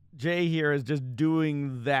Jay here is just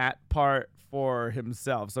doing that part for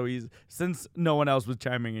himself. So since no one else was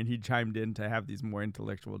chiming in, he chimed in to have these more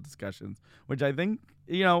intellectual discussions, which I think,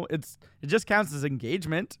 it just counts as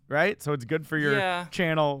engagement, right? So it's good for your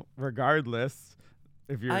channel regardless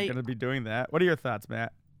if you're going to be doing that. What are your thoughts,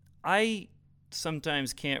 Matt? I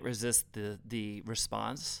sometimes can't resist the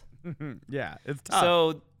response. Yeah, it's tough.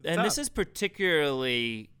 So, and tough. this is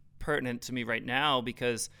particularly pertinent to me right now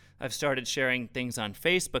because I've started sharing things on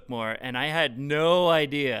Facebook more, and I had no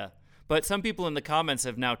idea. But some people in the comments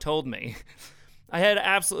have now told me. I had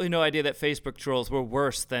absolutely no idea that Facebook trolls were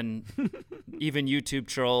worse than even YouTube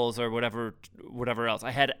trolls or whatever else.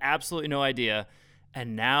 I had absolutely no idea,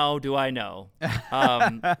 and now do I know.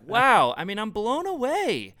 Wow. I mean, I'm blown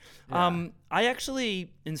away. Yeah. I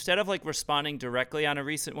actually, instead of like responding directly on a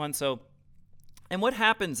recent one, and what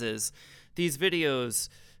happens is these videos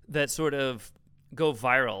that sort of go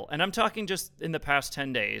viral, and I'm talking just in the past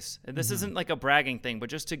 10 days, and this isn't like a bragging thing, but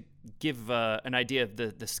just to give an idea of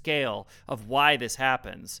the scale of why this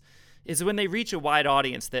happens, is when they reach a wide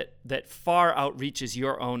audience that far outreaches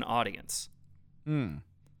your own audience.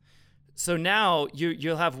 So now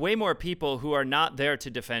you'll have way more people who are not there to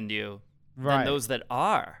defend you than those that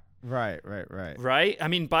are. Right. Right? I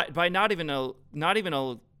mean, by not even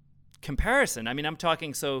a comparison. I mean, I'm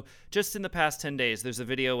talking, so just in the past 10 days, there's a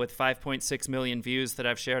video with 5.6 million views that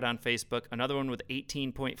I've shared on Facebook, another one with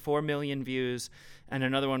 18.4 million views, and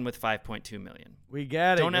another one with 5.2 million. We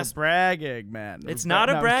get it. You're bragging, man. It's not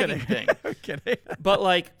a bragging thing. I'm kidding. But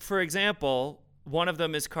like, for example, one of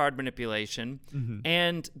them is card manipulation,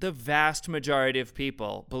 and the vast majority of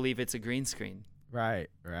people believe it's a green screen. Right.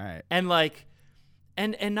 And like,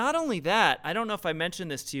 and not only that, I don't know if I mentioned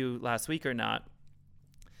this to you last week or not.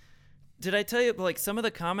 Did I tell you, like, some of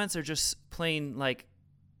the comments are just plain, like,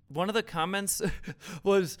 one of the comments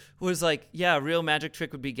was like, yeah, a real magic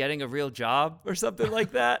trick would be getting a real job or something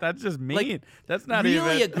like that. That's just mean. Like, that's not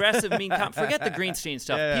really even aggressive, mean. Forget the green screen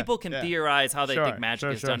stuff. Yeah, People can theorize how they think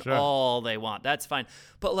magic is done all they want. That's fine.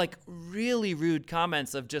 But like really rude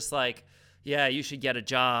comments of just like, yeah, you should get a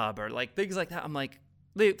job or like things like that. I'm like,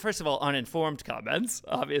 first of all, uninformed comments,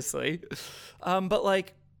 obviously. But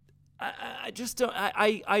like, I just don't.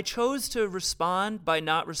 I chose to respond by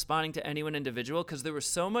not responding to anyone individual because there was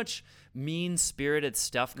so much mean-spirited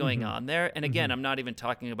stuff going on there. And again, I'm not even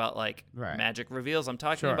talking about like magic reveals. I'm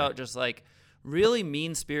talking about just like really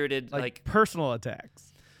mean-spirited, like personal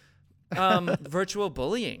attacks, virtual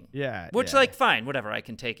bullying. Yeah, which like fine, whatever, I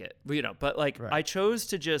can take it. But like I chose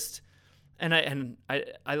to just, and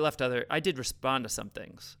I left other. I did respond to some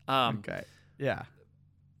things. Okay. Yeah.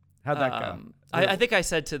 How'd that go? I think I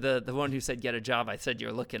said to the one who said get a job, I said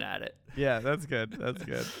you're looking at it. Yeah, that's good. That's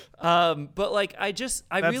good. But like I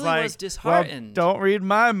really was disheartened. Well, don't read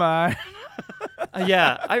my mind.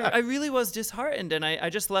 Yeah, I really was disheartened, and I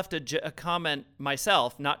just left a comment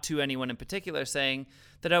myself, not to anyone in particular, saying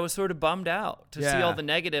that I was sort of bummed out to see all the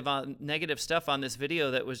negative stuff on this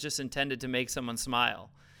video that was just intended to make someone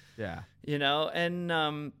smile. Yeah. You know,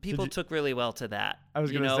 and people took really well to that. I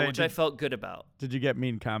was going to say, which I felt good about. Did you get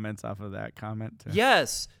mean comments off of that comment too?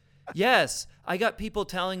 Yes. I got people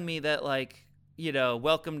telling me that, like, you know,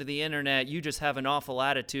 welcome to the internet. You just have an awful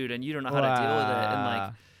attitude and you don't know how to deal with it. And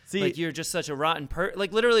like you're just such a rotten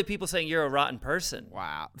like literally people saying you're a rotten person.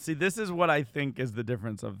 Wow. See, this is what I think is the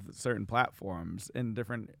difference of certain platforms and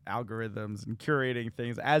different algorithms and curating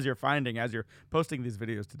things as you're posting these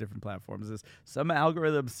videos to different platforms. Is some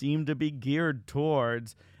algorithms seem to be geared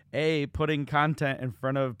towards putting content in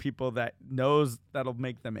front of people that knows that'll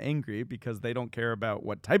make them angry because they don't care about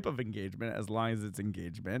what type of engagement as long as it's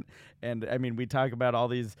engagement. And I mean, we talk about all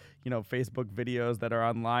these, Facebook videos that are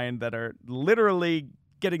online that are literally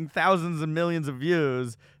getting thousands and millions of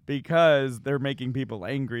views because they're making people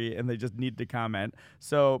angry and they just need to comment.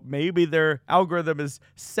 So maybe their algorithm is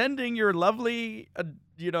sending your lovely,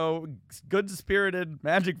 good-spirited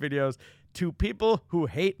magic videos to people who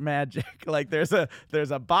hate magic. Like there's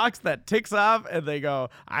a box that ticks off and they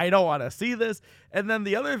go, I don't want to see this. And then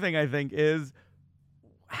the other thing I think is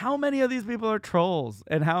how many of these people are trolls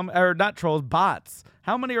and not trolls, bots.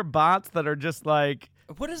 How many are bots that are just like,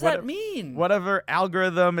 what does that mean? Whatever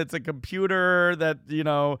algorithm, it's a computer that,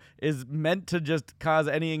 is meant to just cause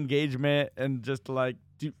any engagement and just like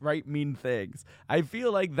write mean things. I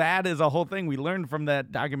feel like that is a whole thing. We learned from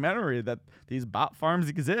that documentary that these bot farms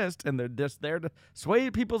exist and they're just there to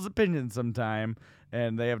sway people's opinions sometime.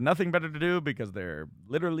 And they have nothing better to do because they're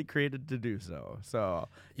literally created to do so. So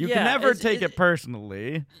you can never take it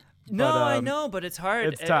personally. No, I know, but it's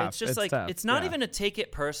hard. It's tough. It's just tough. It's not even a take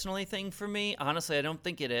it personally thing for me. Honestly, I don't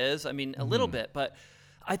think it is. I mean, a little bit, but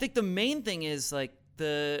I think the main thing is like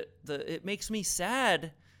it makes me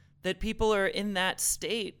sad that people are in that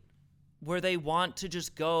state where they want to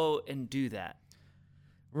just go and do that.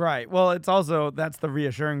 Right. Well, it's also that's the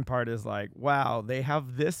reassuring part is like, wow, they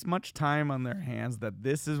have this much time on their hands that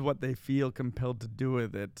this is what they feel compelled to do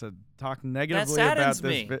with it, to talk negatively about this.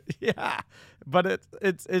 me. Yeah. But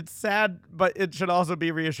it's sad, but it should also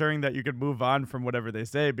be reassuring that you could move on from whatever they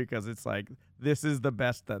say, because it's like this is the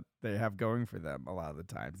best that they have going for them a lot of the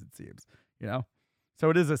times, it seems, you know? So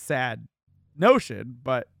it is a sad notion,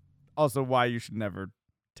 but also why you should never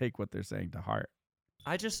take what they're saying to heart.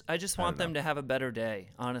 I just want them to have a better day,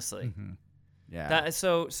 honestly. Mm-hmm. Yeah.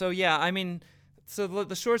 So yeah, I mean, so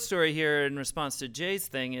the short story here in response to Jay's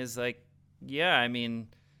thing is like, yeah, I mean,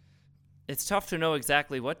 it's tough to know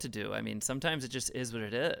exactly what to do. I mean, sometimes it just is what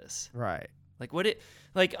it is. Right.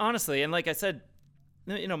 Like honestly, and like I said,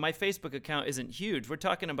 you know, my Facebook account isn't huge. We're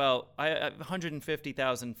talking about I have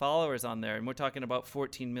 150,000 followers on there, and we're talking about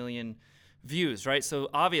 14 million views, right? So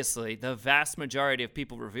obviously, the vast majority of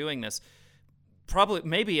people reviewing this probably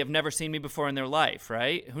maybe have never seen me before in their life,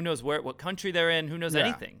 right? Who knows what country they're in, who knows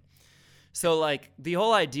anything. So like the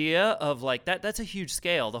whole idea of like that's a huge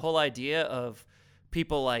scale. The whole idea of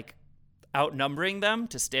people like outnumbering them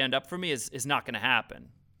to stand up for me is not going to happen.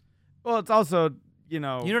 Well, it's also, you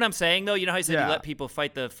know what I'm saying though? You know how I said Yeah. you let people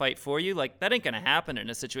fight the fight for you? Like that ain't going to happen in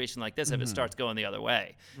a situation like this if it starts going the other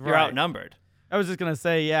way. You're Right. outnumbered. I was just going to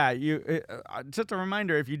say, yeah, just a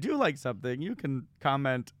reminder, if you do like something, you can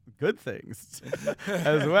comment good things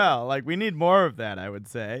as well. Like, we need more of that, I would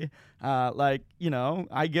say. Like, you know,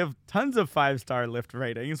 I give tons of 5-star Lyft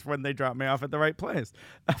ratings when they drop me off at the right place,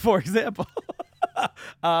 for example.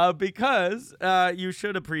 Because you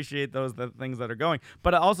should appreciate the things that are going.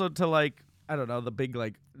 But also to, like, I don't know, the big,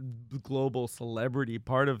 like, global celebrity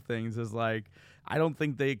part of things is, like, I don't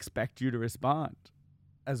think they expect you to respond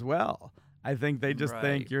as well. I think they just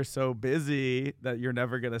think you're so busy that you're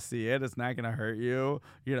never going to see it. It's not going to hurt you,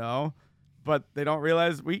 you know? But they don't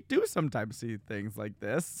realize we do sometimes see things like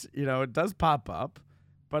this. You know, it does pop up.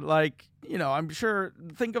 But, like, you know, I'm sure,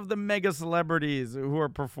 think of the mega celebrities who are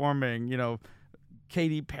performing, you know,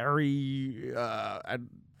 Katy Perry. I'm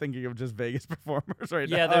thinking of just Vegas performers right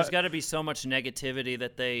now. Yeah, there's got to be so much negativity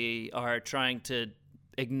that they are trying to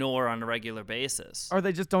ignore on a regular basis. Or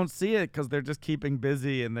they just don't see it because they're just keeping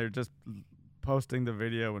busy and they're just posting the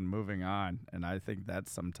video and moving on. And I think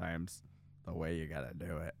that's sometimes the way you got to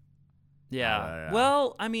do it. Yeah.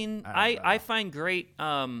 Well, I mean, I find great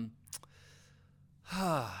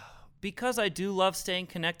because I do love staying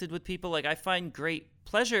connected with people. Like I find great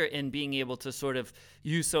pleasure in being able to sort of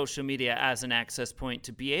use social media as an access point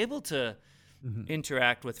to be able to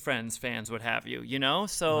interact with friends, fans, what have you, you know?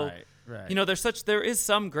 So, right. you know, there is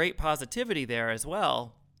some great positivity there as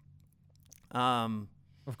well.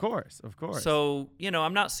 Of course. So, you know,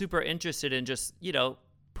 I'm not super interested in just, you know,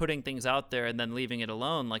 putting things out there and then leaving it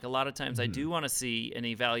alone. Like a lot of times I do want to see and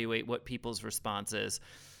evaluate what people's response is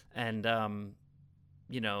and,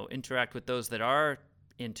 you know, interact with those that are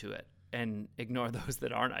into it and ignore those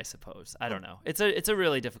that aren't, I suppose. I don't know. It's a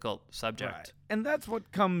really difficult subject. Right. And that's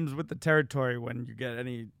what comes with the territory when you get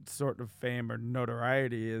any sort of fame or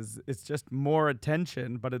notoriety is it's just more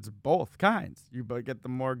attention, but it's both kinds. You get the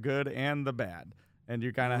more good and the bad. And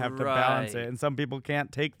you kind of have to balance it. And some people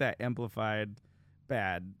can't take that amplified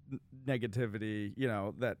bad negativity, you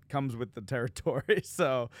know, that comes with the territory.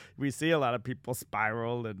 So we see a lot of people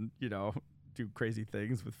spiral and, you know, do crazy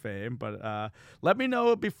things with fame. But let me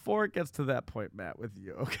know before it gets to that point, Matt, with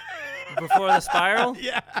you, okay? Before the spiral?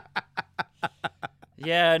 Yeah.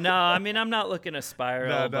 Yeah, no, I mean, I'm not looking to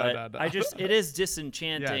spiral, No. I just, it is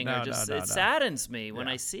disenchanting it no. saddens me when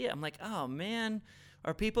I see it. I'm like, oh man,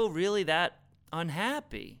 are people really that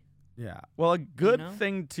unhappy? Yeah. Well, a good You know?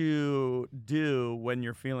 thing to do when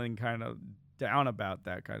you're feeling kind of down about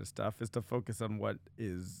that kind of stuff is to focus on what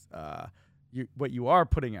is what you are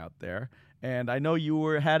putting out there. And I know you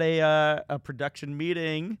had a production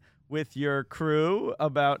meeting with your crew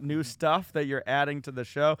about new stuff that you're adding to the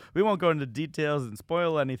show. We won't go into details and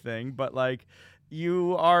spoil anything, but like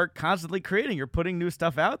you are constantly creating. You're putting new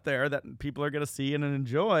stuff out there that people are going to see and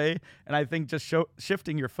enjoy. And I think just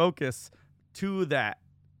shifting your focus to that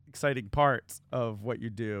exciting parts of what you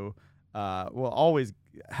do will always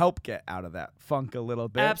help get out of that funk a little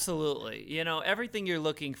bit. Absolutely. You know, everything you're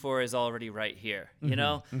looking for is already right here. You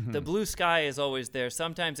know, the blue sky is always there.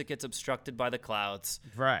 Sometimes it gets obstructed by the clouds.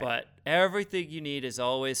 Right. But everything you need is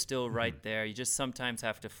always still right there. You just sometimes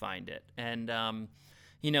have to find it. And,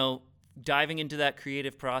 you know, diving into that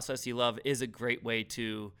creative process you love is a great way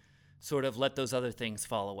to sort of let those other things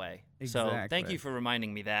fall away. Exactly. So thank you for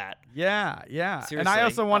reminding me that. Yeah. Seriously. And I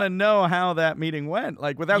also want to know how that meeting went.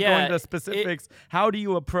 Like, without going into specifics, how do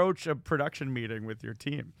you approach a production meeting with your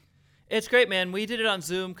team? It's great, man. We did it on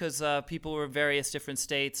Zoom because people were in various different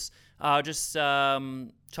states. Just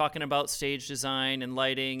talking about stage design and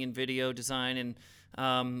lighting and video design,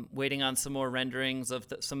 and waiting on some more renderings of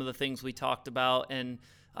some of the things we talked about, and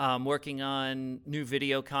working on new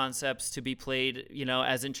video concepts to be played,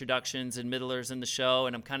 as introductions and middlers in the show.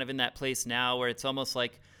 And I'm kind of in that place now where it's almost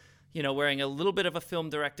like, wearing a little bit of a film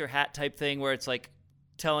director hat type thing, where it's like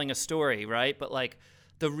telling a story, right? But like,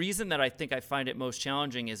 the reason that I think I find it most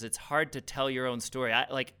challenging is it's hard to tell your own story.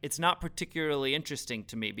 It's not particularly interesting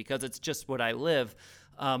to me because it's just what I live.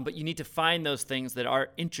 But you need to find those things that are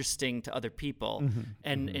interesting to other people,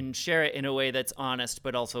 and share it in a way that's honest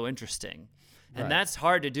but also interesting. And that's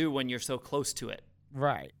hard to do when you're so close to it.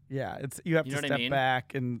 Right. Yeah. You have to step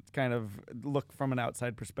back and kind of look from an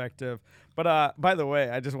outside perspective. But by the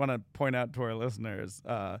way, I just want to point out to our listeners,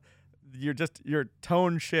 your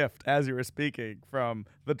tone shift as you were speaking from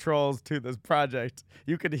the Trolls to this project,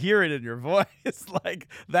 you could hear it in your voice. Like,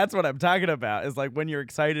 that's what I'm talking about, is like when you're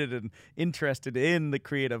excited and interested in the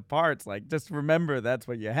creative parts, like just remember that's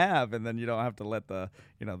what you have, and then you don't have to let the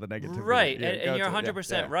the negativity. Right. And you're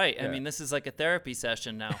 100% right. I mean, this is like a therapy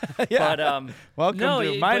session now. Yeah. But welcome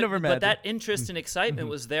to Mind Over Magic. But that interest and excitement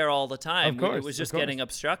was there all the time. Of course, it was just getting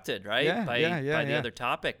obstructed, right? By the other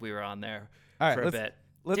topic we were on there for a bit.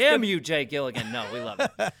 Damn you, Jay Gilligan. No, we love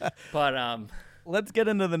it. But let's get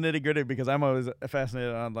into the nitty gritty, because I'm always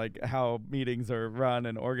fascinated on like how meetings are run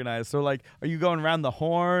and organized. So like, are you going around the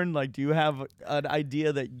horn? Like, do you have an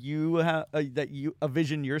idea that you have a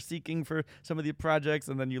vision you're seeking for some of the projects,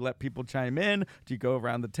 and then you let people chime in? Do you go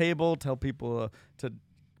around the table, tell people to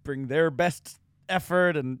bring their best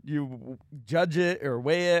effort, and you judge it or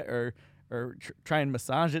weigh it, or try and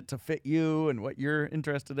massage it to fit you and what you're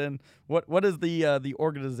interested in? What is the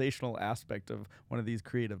organizational aspect of one of these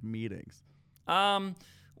creative meetings?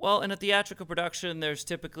 Well, in a theatrical production, there's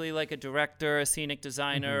typically like a director, a scenic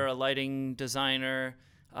designer, a lighting designer.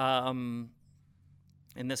 In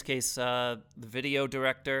this case, the video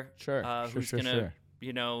director, who's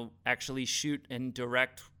gonna actually shoot and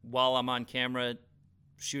direct while I'm on camera,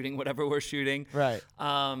 shooting whatever we're shooting. Right.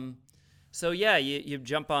 So yeah, you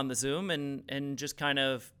jump on the Zoom and just kind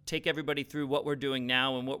of take everybody through what we're doing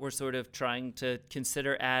now and what we're sort of trying to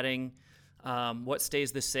consider adding, what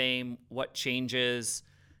stays the same, what changes,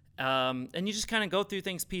 and you just kind of go through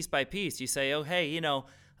things piece by piece. You say, oh, hey,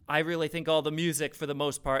 I really think all the music for the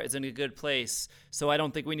most part is in a good place, so I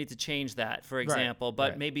don't think we need to change that, for example.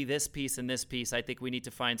 But maybe this piece and this piece, I think we need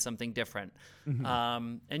to find something different.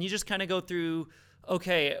 And you just kind of go through,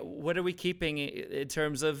 okay, what are we keeping in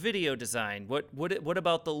terms of video design? What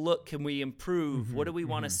about the look can we improve? What do we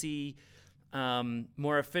want to see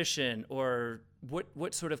more efficient? Or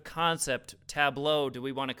what sort of concept tableau do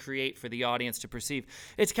we want to create for the audience to perceive?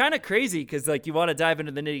 It's kind of crazy because like you want to dive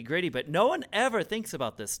into the nitty gritty, but no one ever thinks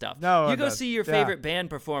about this stuff. No, you go see your favorite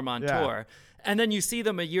band perform on tour, and then you see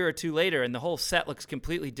them a year or two later, and the whole set looks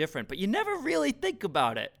completely different, but you never really think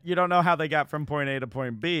about it. You don't know how they got from point A to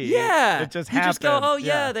point B. Yeah. It just happened. You just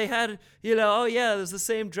go, they had, it was the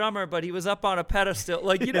same drummer, but he was up on a pedestal.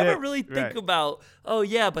 Like, you never really think about,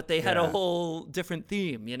 but they had a whole different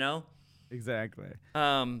theme, Exactly.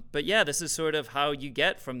 But yeah, this is sort of how you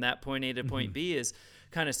get from that point A to point B, is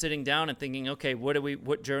kind of sitting down and thinking, okay,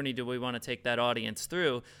 what journey do we want to take that audience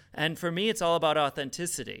through? And for me, it's all about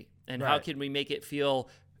authenticity. And how can we make it feel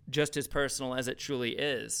just as personal as it truly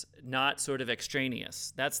is, not sort of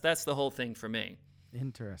extraneous? That's the whole thing for me.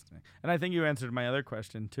 Interesting. And I think you answered my other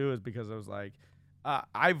question too, is because I was like,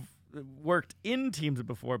 I've worked in teams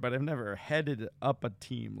before, but I've never headed up a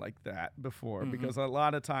team like that before, because a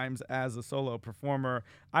lot of times as a solo performer,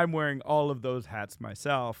 I'm wearing all of those hats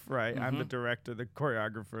myself, right? I'm the director, the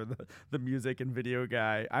choreographer, the music and video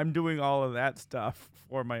guy. I'm doing all of that stuff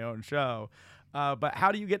for my own show. But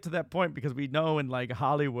how do you get to that point? Because we know in like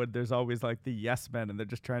Hollywood, there's always like the yes men, and they're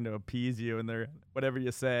just trying to appease you, and they're whatever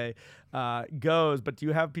you say goes. But do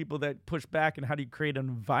you have people that push back, and how do you create an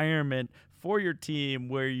environment for your team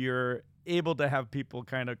where you're able to have people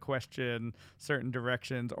kind of question certain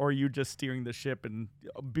directions, or are you just steering the ship and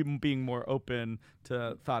being more open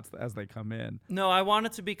to thoughts as they come in? No, I want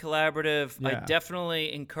it to be collaborative. I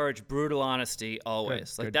definitely encourage brutal honesty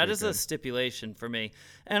always. That is a stipulation for me.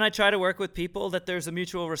 And I try to work with people that there's a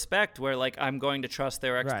mutual respect where like I'm going to trust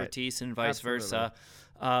their expertise and vice versa.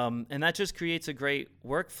 And that just creates a great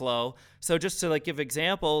workflow. So just to like give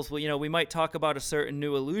examples, we might talk about a certain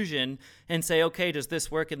new illusion and say, okay, does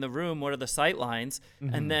this work in the room? What are the sight lines?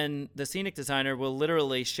 And then the scenic designer will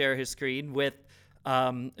literally share his screen with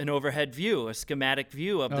an overhead view, a schematic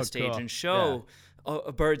view of the stage, and show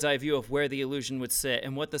a bird's eye view of where the illusion would sit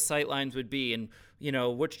and what the sight lines would be, and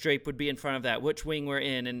which drape would be in front of that, which wing we're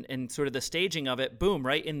in, and sort of the staging of it, boom,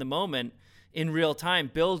 right in the moment, in real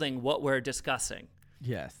time, building what we're discussing.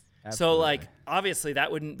 Yes. So, Absolutely. obviously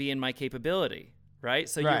that wouldn't be in my capability, right?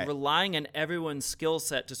 So Right. you're relying on everyone's skill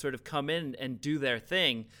set to sort of come in and do their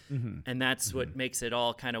thing, and that's what makes it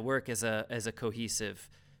all kind of work as a cohesive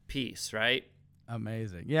piece, right?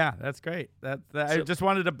 Amazing. Yeah, that's great. I just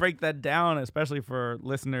wanted to break that down, especially for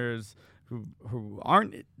listeners who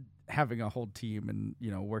aren't having a whole team and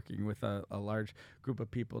working with a large group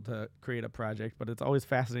of people to create a project. But it's always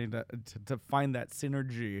fascinating to find that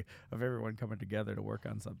synergy of everyone coming together to work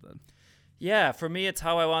on something. Yeah, for me, it's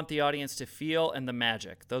how I want the audience to feel and the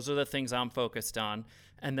magic. Those are the things I'm focused on.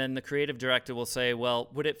 And then the creative director will say, well,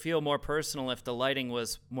 would it feel more personal if the lighting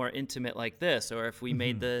was more intimate like this? Or if we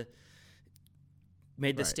made the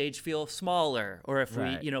Right. stage feel smaller? Or if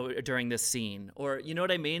Right. we, during this scene? Or, you know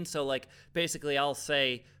what I mean? So, basically I'll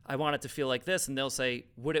say, I want it to feel like this. And they'll say,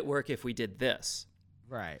 would it work if we did this?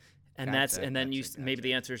 Right. And maybe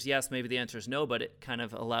the answer is yes, maybe the answer is no, but it kind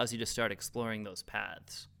of allows you to start exploring those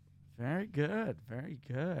paths. Very good. Very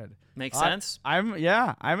good. Make sense? I'm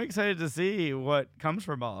excited to see what comes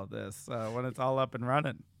from all of this when it's all up and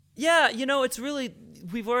running. Yeah, it's really,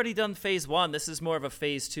 we've already done phase 1. This is more of a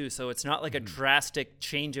phase 2, so it's not like a drastic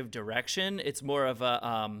change of direction. It's more of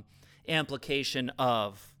a amplification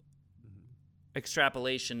of,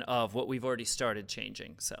 extrapolation of what we've already started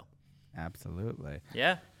changing. So, Absolutely.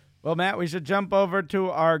 yeah. Well, Matt, we should jump over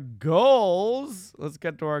to our goals. Let's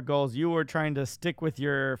get to our goals. You were trying to stick with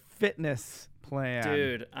your fitness plan.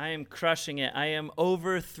 Dude, I am crushing it. I am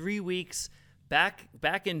over 3 weeks back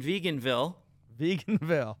in Veganville.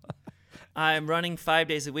 Veganville. I'm running 5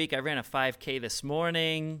 days a week. I ran a 5K this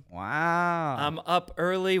morning. Wow. I'm up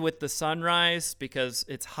early with the sunrise because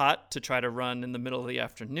it's hot to try to run in the middle of the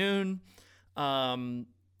afternoon.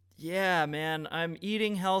 Yeah, man, I'm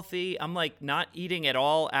eating healthy. I'm not eating at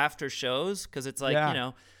all after shows because it's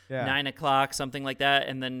 9 o'clock, something like that.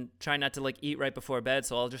 And then try not to eat right before bed.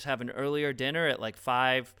 So I'll just have an earlier dinner at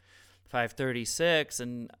 5:36.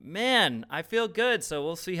 And man, I feel good. So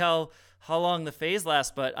we'll see how long the phase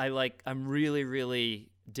lasts. But I'm really,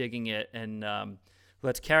 really digging it. And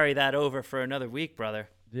let's carry that over for another week, brother.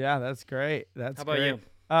 Yeah, that's great. How about you?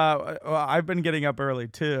 Well, I've been getting up early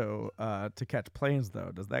too to catch planes,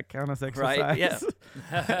 though. Does that count as exercise? Right, yeah.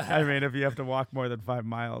 I mean, if you have to walk more than 5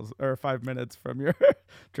 miles or 5 minutes from your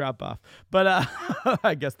drop off, but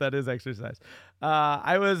I guess that is exercise.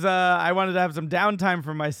 I wanted to have some downtime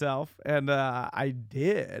for myself, and I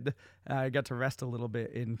did. I got to rest a little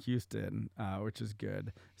bit in Houston, which is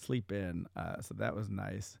good. Sleep in, so that was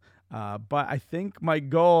nice. But I think my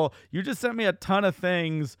goal. You just sent me a ton of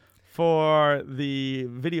things for the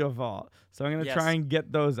Video Vault. So I'm going to try and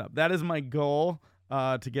get those up. That is my goal,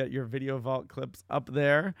 to get your Video Vault clips up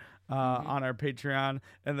there on our Patreon.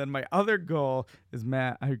 And then my other goal is,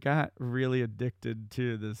 Matt, I got really addicted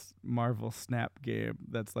to this Marvel Snap game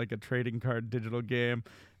that's like a trading card digital game.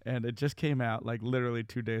 And it just came out literally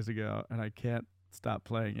 2 days ago, and I can't stop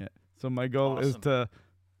playing it. So my goal is to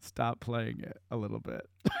stop playing it a little bit.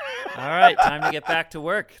 All right, time to get back to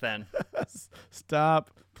work then.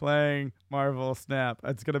 Stop playing Marvel Snap.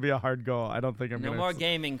 It's going to be a hard goal. I don't think I'm going to. No more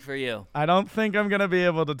gaming for you. I don't think I'm going to be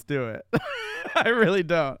able to do it. I really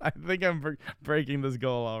don't. I think I'm breaking this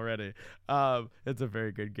goal already. It's a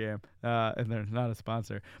very good game, and they're not a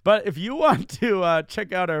sponsor. But if you want to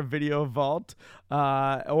check out our Video Vault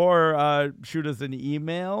or shoot us an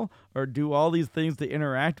email or do all these things to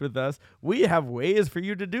interact with us, we have ways for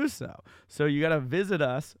you to do so. So you got to visit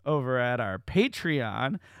us over at our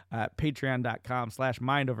Patreon at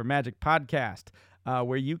patreon.com/mindovermagicpodcast.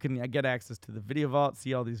 Where you can get access to the Video Vault,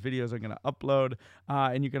 see all these videos I'm going to upload,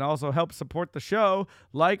 and you can also help support the show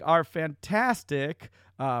like our fantastic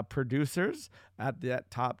producers at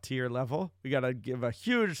that top tier level. We got to give a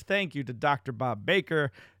huge thank you to Dr. Bob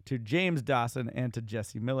Baker, to James Dawson, and to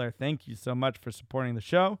Jesse Miller. Thank you so much for supporting the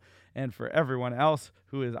show, and for everyone else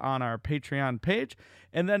who is on our Patreon page.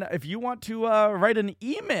 And then if you want to write an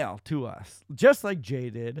email to us, just like Jay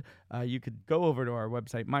did, you could go over to our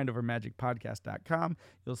website, mindovermagicpodcast.com.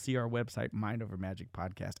 You'll see our website,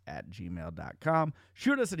 mindovermagicpodcast@gmail.com.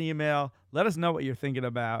 Shoot us an email. Let us know what you're thinking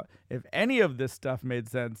about. If any of this stuff made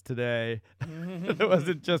sense today, it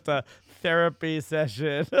wasn't just a therapy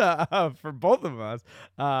session for both of us.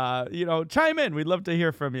 Chime in. We'd love to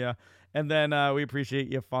hear from you. And then we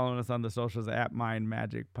appreciate you following us on the socials at Mind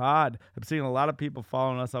Magic Pod. I'm seeing a lot of people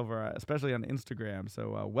following us over, especially on Instagram.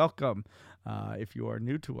 So welcome if you are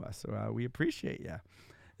new to us. We appreciate you.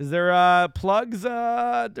 Is there plugs?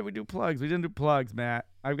 Did we do plugs? We didn't do plugs, Matt.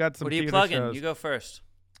 I've got some. What are you theater plugging? shows. You go first.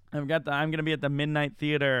 I'm going to be at the Midnight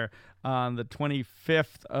Theater on the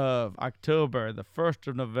 25th of October, the 1st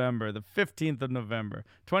of November, the 15th of November,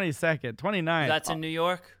 22nd, 29th. That's in New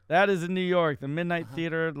York? That is in New York, the Midnight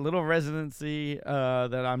Theater, little residency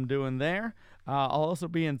that I'm doing there. I'll also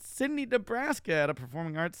be in Sidney, Nebraska at a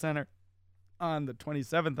performing arts center on the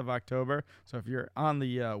 27th of October. So if you're on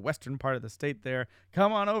the western part of the state there,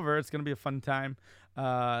 come on over. It's going to be a fun time.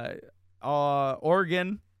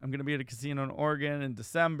 Oregon. I'm going to be at a casino in Oregon in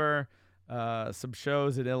December, some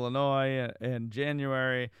shows in Illinois in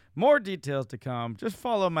January. More details to come. Just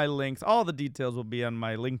follow my links. All the details will be on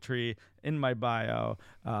my Linktree in my bio,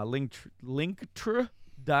 linktree.ee.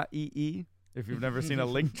 If you've never seen a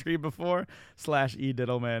Linktree before,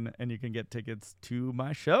 /eDiddleman, and you can get tickets to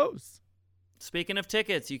my shows. Speaking of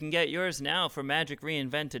tickets, you can get yours now for Magic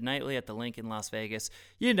Reinvented Nightly at the Link in Las Vegas.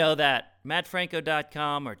 You know that.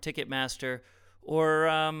 MattFranco.com or Ticketmaster. Or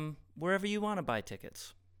wherever you want to buy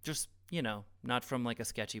tickets. Just, not from like a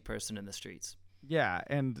sketchy person in the streets. Yeah,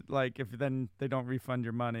 and like if then they don't refund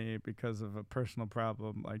your money because of a personal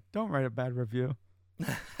problem, like don't write a bad review.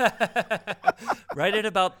 Write it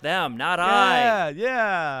about them, not I.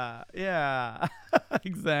 Yeah.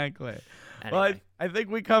 Exactly. Anyway. Well, I think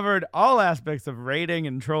we covered all aspects of rating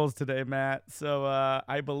and trolls today, Matt. So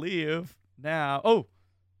I believe now,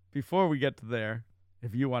 before we get to there,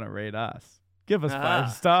 if you want to rate us, give us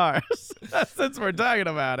 5 stars, since we're talking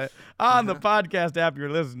about it, on the podcast app you're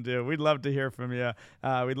listening to. We'd love to hear from you.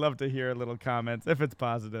 We'd love to hear little comments, if it's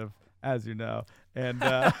positive, as you know. And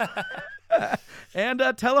and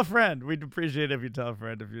tell a friend. We'd appreciate it if you tell a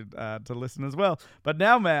friend if you to listen as well. But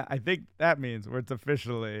now, Matt, I think that means it's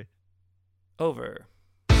officially over.